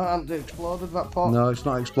 No. Oh, and it exploded, that pot. No, it's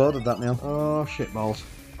not exploded, that, Neil. Oh, shit balls.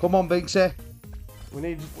 Come on, Binksy. We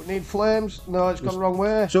need flames. No, it's gone the wrong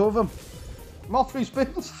way. 2 of them. More 3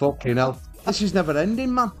 spins. Fucking hell. This is never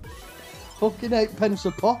ending, man. Fucking 8 pence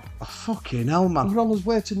a pop. Oh, fucking hell, man. We're on his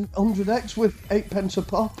way to 100x with 8 pence a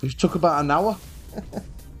pop. It took about an hour.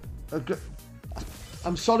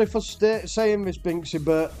 I'm sorry for saying this, Binksy,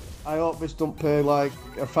 but I hope this don't pay like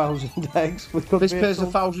 1,000x. This pays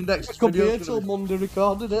 1,000x. It could be here till Monday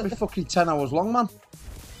recorded It'll it. be fucking 10 hours long, man.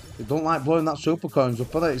 They don't like blowing that super coins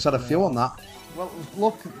up, are they? It's had a few on that. Well,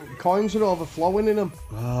 look, coins are overflowing in them.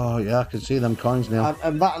 Oh, yeah, I can see them coins now.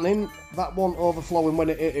 And that one overflowing when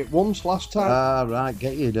it hit it once last time. Ah, right,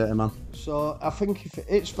 get you, dirty man. So I think if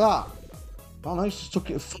it's that. Oh, no, just took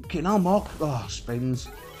it fucking hell, Mark. Oh, spins.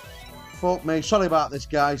 Fuck me. Sorry about this,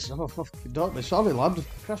 guys. Oh, fucking don't be sorry, lad.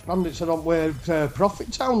 Crash Bandits are on way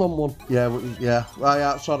Profit Town on one. Yeah, yeah. Oh,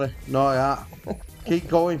 yeah, sorry. No, yeah. Keep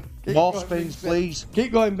going. More going, spins, Binksy. please.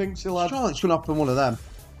 Keep going, Binksy, lad. Surely it's going to happen one of them.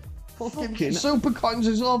 Fucking super coins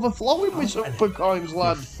is overflowing with super coins,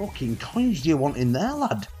 lad. What fucking coins do you want in there,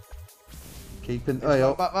 lad? Keeping... Hey,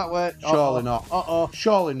 up. Back that way. Surely not.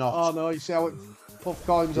 Surely not. Oh no, you see how it puff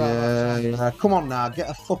coins out. Yeah, yeah. Come on now, get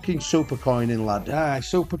a fucking super coin in, lad. Yeah,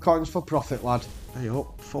 super coins for profit, lad. Hey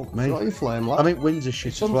up, fuck me. Throw your flame, lad. I think wins a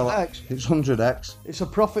shit It's as well. 100x. It's 100x. It's a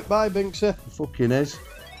profit buy, Binksy. It fucking is.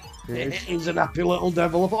 It is. He's an happy little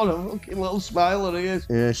devil. What a fucking little smiler he is.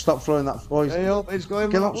 Yeah, stop throwing that voice. Hey up, it's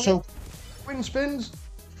going Get that up, way. so. Win spins.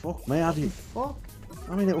 Fuck me, I didn't. Fuck.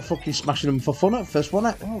 I mean, it was fucking smashing them for fun at first,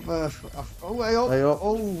 wasn't it? Oh, hey up. Hey up.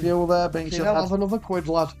 Oh, Fuel there, being have another quid,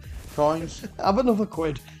 lad. coins. Have another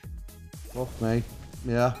quid. Fuck me.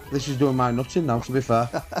 Yeah, this is doing my nutting now, to be fair.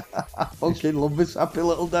 I fucking love this happy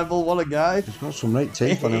little devil. What a guy. He's got some right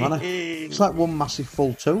teeth on him, hasn't he? It's like one massive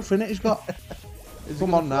full tooth, innit? He's got.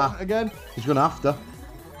 Come on now. Again? He's going to have to.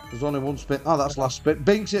 There's only one spin. Oh, that's last spin.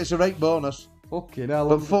 Binks, it's a rate bonus. Fucking hell.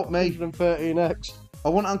 But fuck me. 113x. I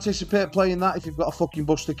wouldn't anticipate playing that if you've got a fucking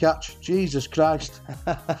bus to catch. Jesus Christ.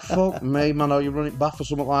 Fuck me, man. Or you run it back or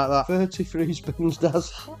something like that. 33 spins,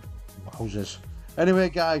 does. Wowzers. Anyway,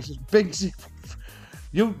 guys, Binks.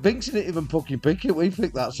 Binks didn't even fucking pick it. We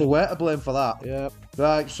picked that, so we're to blame for that. Yep.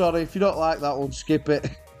 Right, sorry. If you don't like that one, skip it.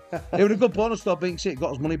 It was a good bonus though, Binks. It got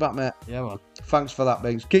his money back, mate. Yeah, man. Thanks for that,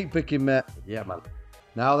 Binks. Keep picking, mate. Yeah, man.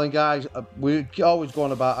 Now then, guys, we're always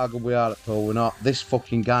going about how good we are at pool. We're not. This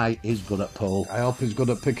fucking guy is good at pool. I hope he's good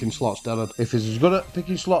at picking slots, Darren. If he's as good at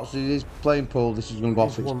picking slots as he is playing pool, this is going to go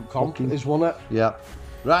off its fucking... He's won it. Yeah.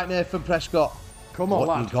 Right, Nathan Prescott. Come on, what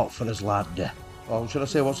lad. you got for us, lad? Or should I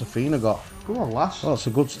say, what's Athena got? Come on, lass. Oh, it's a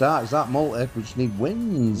good start. Is that multi? We just need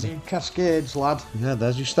wins. Need cascades, lad. Yeah,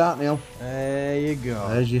 there's your start, Neil. There you go.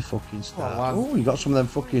 There's your fucking start. lad. Oh, you got some of them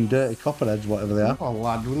fucking dirty copperheads, whatever they are. Come on,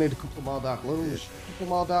 lad. We need a couple more dark blues.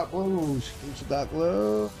 More dark blues. It's a dark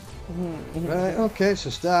blue. Right, okay, it's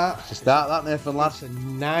a start. To start that, Nathan, lad. That's a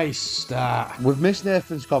nice start. We've missed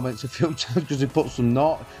Nathan's comments a few times because he puts some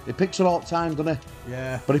naughty. He picks it all the time, doesn't he?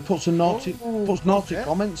 Yeah. But he puts some naughty, naughty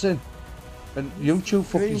comments in, and YouTube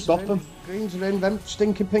fucking Greens stop are him. Greens are in, them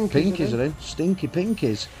stinky pinkies. Pinkies are in. Stinky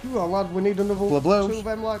pinkies. Come on, lad, we need another Blues. two of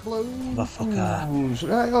them like blues. Motherfucker.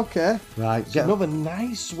 Right, okay. Right, It's another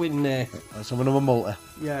nice win there. Let's have another multi.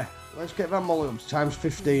 Yeah. Let's get that mullet up to times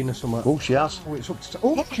 15 or something. Oh, she has. Oh, it's up to...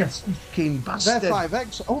 Oh, Fucking bastard. they're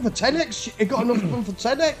 5x. Over 10x. You got enough of them for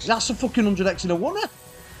 10x. That's a fucking 100x in a one.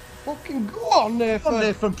 Fucking go on, Nathan.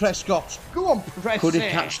 Nathan Prescott. Go on, press Could he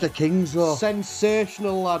it. catch the Kings, though?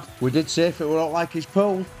 Sensational, lad. We did say if it were out like his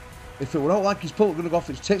pull, it's going to go off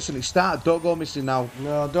its tits and it started. Don't go missing now.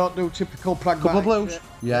 No, don't do typical pragmatic Couple of blues. shit.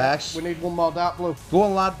 Yes. We need one more dark blue. Go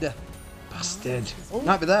on, lad. Bastard.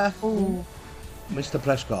 Might be there. Ooh. Mr.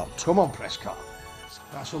 Prescott. Come on, Prescott.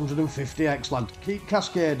 That's 150x, lad. Keep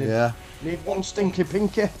cascading. Yeah. Need one stinky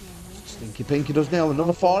pinky. Stinky Pinky does, Neil.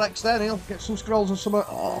 Another 4x there, Neil. Get some scrolls or something.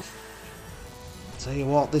 Oh. Tell you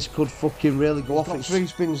what, this could fucking really go off Got its... 3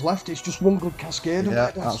 spins left. It's just one good cascade.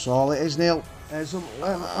 Yeah, that's all it is, Neil. There's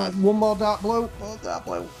one more dark blue. Oh, dark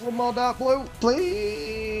blue. One more dark blue.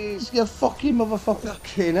 Please, you fucking motherfucker.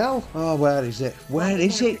 Fucking hell. Oh, where is it? Where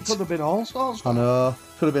is it? Could have been all sorts. I know.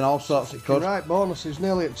 Could have been all sorts. It could. Right, bonus is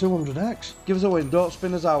nearly at 200x. Give us a win. Don't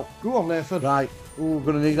spin us out. Go on, Nathan. Right. Ooh,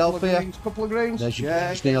 we're going to need help here. Couple of greens. There's your yeah,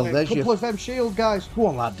 greens, Neil. There's couple your... of them shield guys. Go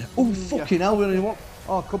on, lad. Oh, fucking hell. We only want...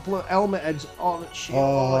 Oh, a couple of helmet heads on shield.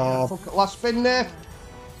 Oh. Yeah, fuck. Last spin there.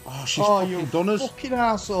 Oh, she's fucking done us. Fucking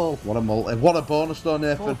arsehole. What a multi. What a bonus, though,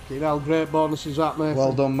 Nathan. Fucking hell, great bonuses that, Nathan.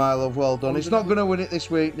 Well done, my love. Well done. It's not going to win it this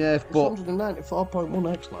week, Nath, but...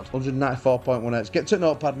 194.1x, lad. 194.1x. Get to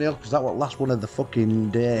notepad, Neil, because that was the last one of the fucking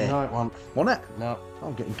day. No, it won't. Wasn't it? No.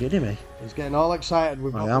 I'm getting giddy, me. He's getting all excited.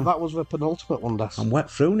 I am. That was the penultimate one, Das. I'm wet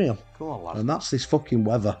through, Neil. Come on, lad. And that's this fucking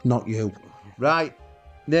weather, not you. Right.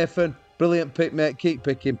 Nathan, brilliant pick, mate. Keep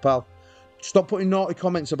picking, pal. Stop putting naughty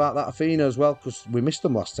comments about that Athena as well, because we missed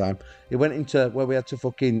them last time. It went into where we had to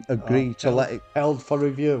fucking agree to let it... Held for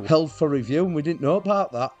review. Held for review, and we didn't know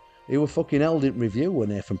about that. He was fucking held in review with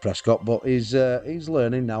Nathan Prescott, but he's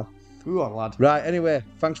learning now. Go on, lad. Right, anyway,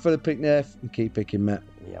 thanks for the pick, Nath, and keep picking, mate.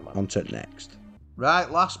 Yeah, man. On to next. Right,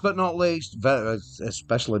 last but not least,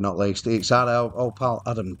 especially not least, it's our old pal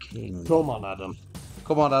Adam King. Come on, Adam.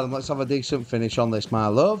 Come on, Adam, let's have a decent finish on this, my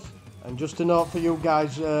love. And just a note for you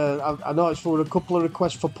guys, I noticed there were a couple of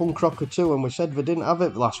requests for Punk Rocker 2 and we said they didn't have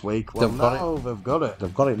it last week. Well, They've got now they've got it.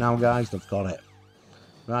 They've got it now, guys, they've got it.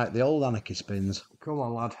 Right, the old anarchy spins. Come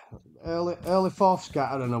on, lad. Early fourth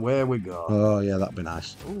scatter and away we go. Oh, yeah, that'd be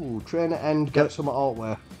nice. Ooh, train at end, get some at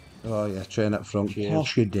Altway. Oh, yeah, train up front. Cheers. Of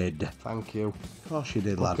course you did. Thank you. Of course you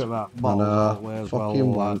did, lad. Look at that bottle Altway as well,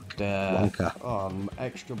 fucking lad. wonker. Oh,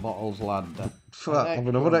 extra bottles, lad. Have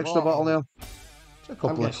another extra bottle, Neil. It's a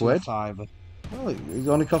couple of quid. $5. Well, it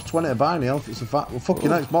only costs 20 to buy, Neil. It's a fact. Well,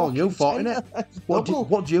 fucking hell, it's more than you thought, innit? What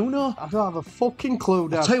do you know? I don't have a fucking clue,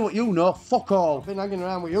 Dad. I'll tell you what you know. Fuck all. I've been hanging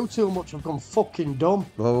around with you too much. I've gone fucking dumb.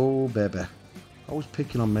 Oh, baby. Always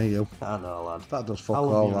picking on me, you. I know, lad. That does fuck I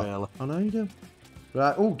love all, you, that. really. I know you do.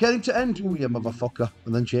 Right. Oh, get him to end. Oh, you motherfucker.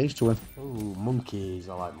 And then change to him. Ooh, monkeys.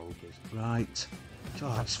 I like monkeys. Right.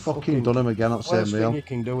 God, it's fucking done him again at the Worst same thing reel. you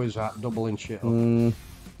can do is that, doubling shit up. You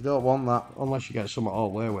don't want that. Unless you get something all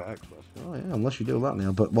the way with extras. Oh, yeah, unless you do that,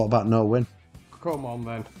 Neil. But what about no win? Come on,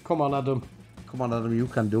 then. Come on, Adam. Come on, Adam, you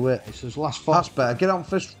can do it. This is last four. That's better. Get on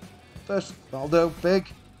first. That'll do. Big.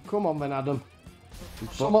 Come on, then, Adam.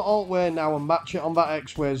 Some alt way now and match it on that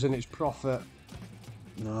X-Ways and it's profit.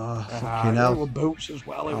 Oh, fucking hell. It were boots as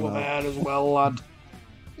well, it were there as well, lad.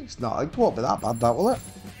 It's not, it won't be that bad, that will it?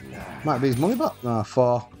 Nah. Might be his money back. No,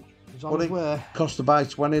 4. It's on his way. Cost to buy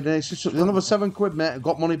 20 days. It's just another £7, mate. I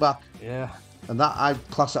got money back. Yeah. And that, I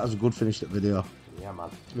class that as a good finish, that video. Yeah, man.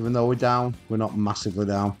 Even though we're down, we're not massively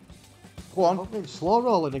down. Go on. It's slow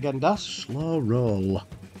rolling again, Das. Slow roll.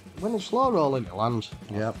 When it's slow rolling, it lands.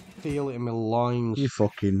 Yep. I feel it in my loins. You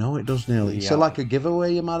fucking know it does, nearly. It's Yeah. like a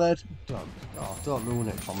giveaway, you mad head. Don't ruin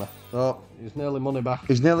it for me. Oh, He's nearly money back.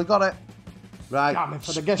 he's nearly got it. Right. Damn, if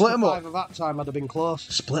I'd have guessed Split the 'em up. 5 of that time, I'd have been close.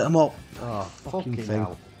 Split them up. Oh, fucking thing.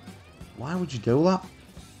 hell. Why would you do that?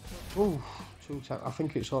 Ooh, 2 times. I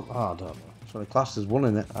think it's up. Oh, I don't know. Sorry, class is one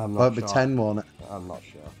in it. I'm not It'd be sure. 10, won't it? I'm not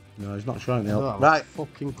sure. No, he's not showing it. I don't have Right, a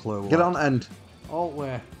fucking clue. get on end. Alt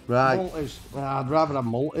way. Right. Multis. I'd rather have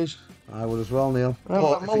multis. I would as well, Neil. Yeah, But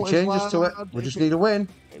but if it multis, changes to like, it, we just need a win.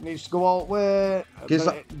 It needs to go alt way. Gives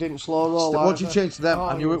But that- it didn't slow roll. Once you either. change to them,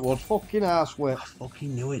 I knew it would. Fucking arse way. I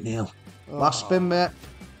fucking knew it, Neil. Oh. Last spin, mate.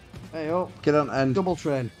 Hey up. Get on end. Double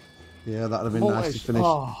train. Yeah, that'd have been nice to Multis. finish.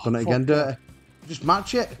 Oh, Done it again, fuck dirty. Just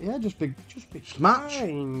match it. Yeah, just be Match.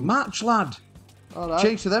 fine. Match, lad. All right.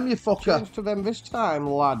 Change to them, you fucker. Change to them this time,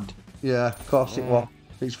 lad. Yeah, of course it Yeah. was.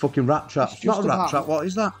 It's fucking rat trap. It's It's not just a rat about- trap. What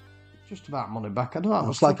is that? Just about money back. I don't have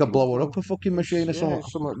It's a like a fucking blower clue. up a fucking machine or Yeah, something.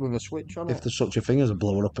 something with a switch on If it. there's such a thing as a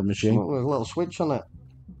blower up a machine. Something with a little switch on it.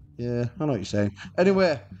 Yeah, I know what you're saying.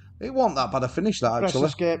 Anyway, it wasn't that bad a finish, that Press actually.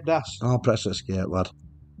 escape dash. I'll press escape, lad.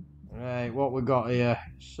 Right, what we got here?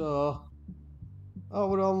 So,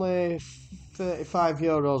 we're only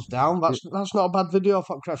 €35 down. That's not a bad video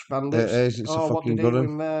for Crash Bandits. It is, it's a what fucking did he good one.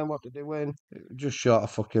 win there? What did he win? Just short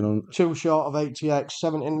of fucking... Two short of 80x,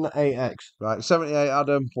 78x. Right, 78,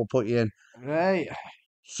 Adam. We'll put you in. Right.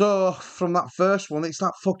 So, from that first one, it's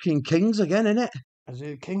that fucking Kings again, innit? Is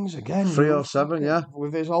it Kings again? 307, yeah.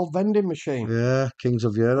 With his old vending machine. Yeah, Kings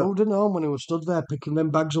of Europe. Who'd have known when he was stood there picking them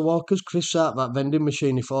bags of walkers? Chris sat that vending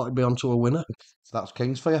machine, he thought he'd be onto a winner. That's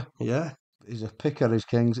Kings for you. Yeah. He's a picker, he's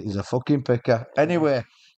Kings. He's a fucking picker. Anyway,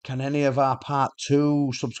 can any of our part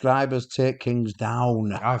 2 subscribers take Kings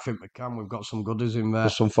down? I think we can. We've got some goodies in there.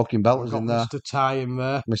 There's some fucking We've belters got in there. Mr. Ty in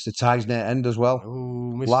there. Mr. Ty's near end as well.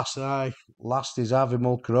 Oh, Mr. Last- Ty. Last is Harvey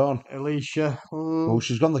Mulcaron. Alicia. Oh,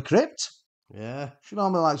 she's gone the crypt. Yeah. She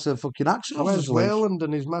normally likes the fucking action. Where's Wayland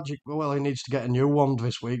and his magic? Well, he needs to get a new wand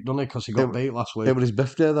this week, doesn't he? Because he got beat last week. It was his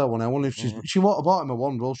birthday though, when I wonder if she won't have bought him a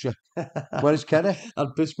wand, will she? Where's Kenny?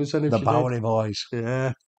 I'd piss myself if The she Bowery boys. did.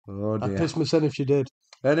 Yeah. Oh I'd dear. piss myself if she did.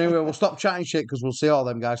 Anyway, we'll stop chatting shit because we'll see all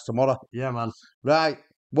them guys tomorrow. Yeah, man. Right.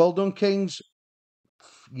 Well done, Kings.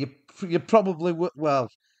 You probably well.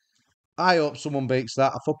 I hope someone beats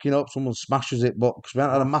that. I fucking hope someone smashes it, but because we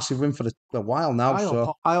haven't had a massive win for a while now,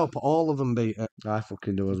 I hope all of them beat it. I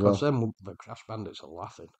fucking do as well. Because then the Crash Bandits are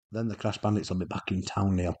laughing. Then the Crash Bandits will be back in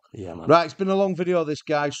town, Neil. Yeah, man. Right, it's been a long video, this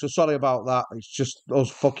guy, so sorry about that. It's just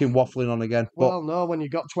us fucking waffling on again. But Well, no, when you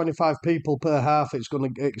got 25 people per half, it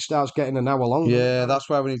starts getting an hour long. yeah, that's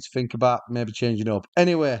why we need to think about maybe changing up.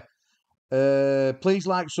 Anyway, please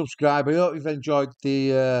like, subscribe. I hope you've enjoyed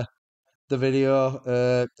the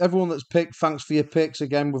video. Everyone that's picked, thanks for your picks.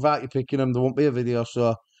 Again, without you picking them, there won't be a video.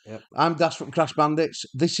 So Yep. I'm Das from Crash Bandits.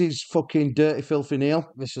 This is fucking Dirty Filthy Neil.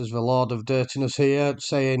 This is the Lord of Dirtiness here,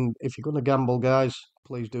 saying if you're going to gamble, guys,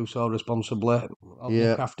 please do so responsibly.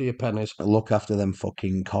 Yeah. Look after your pennies. Look after them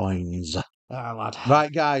fucking coins. Ah, lad.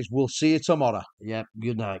 Right, guys, we'll see you tomorrow. Yep,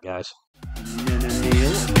 good night, guys.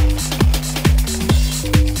 Neil.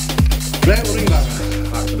 Right, we'll ring back.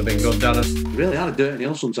 That could have been good, Darren. Really had a dirty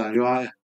Neil sometimes, you are.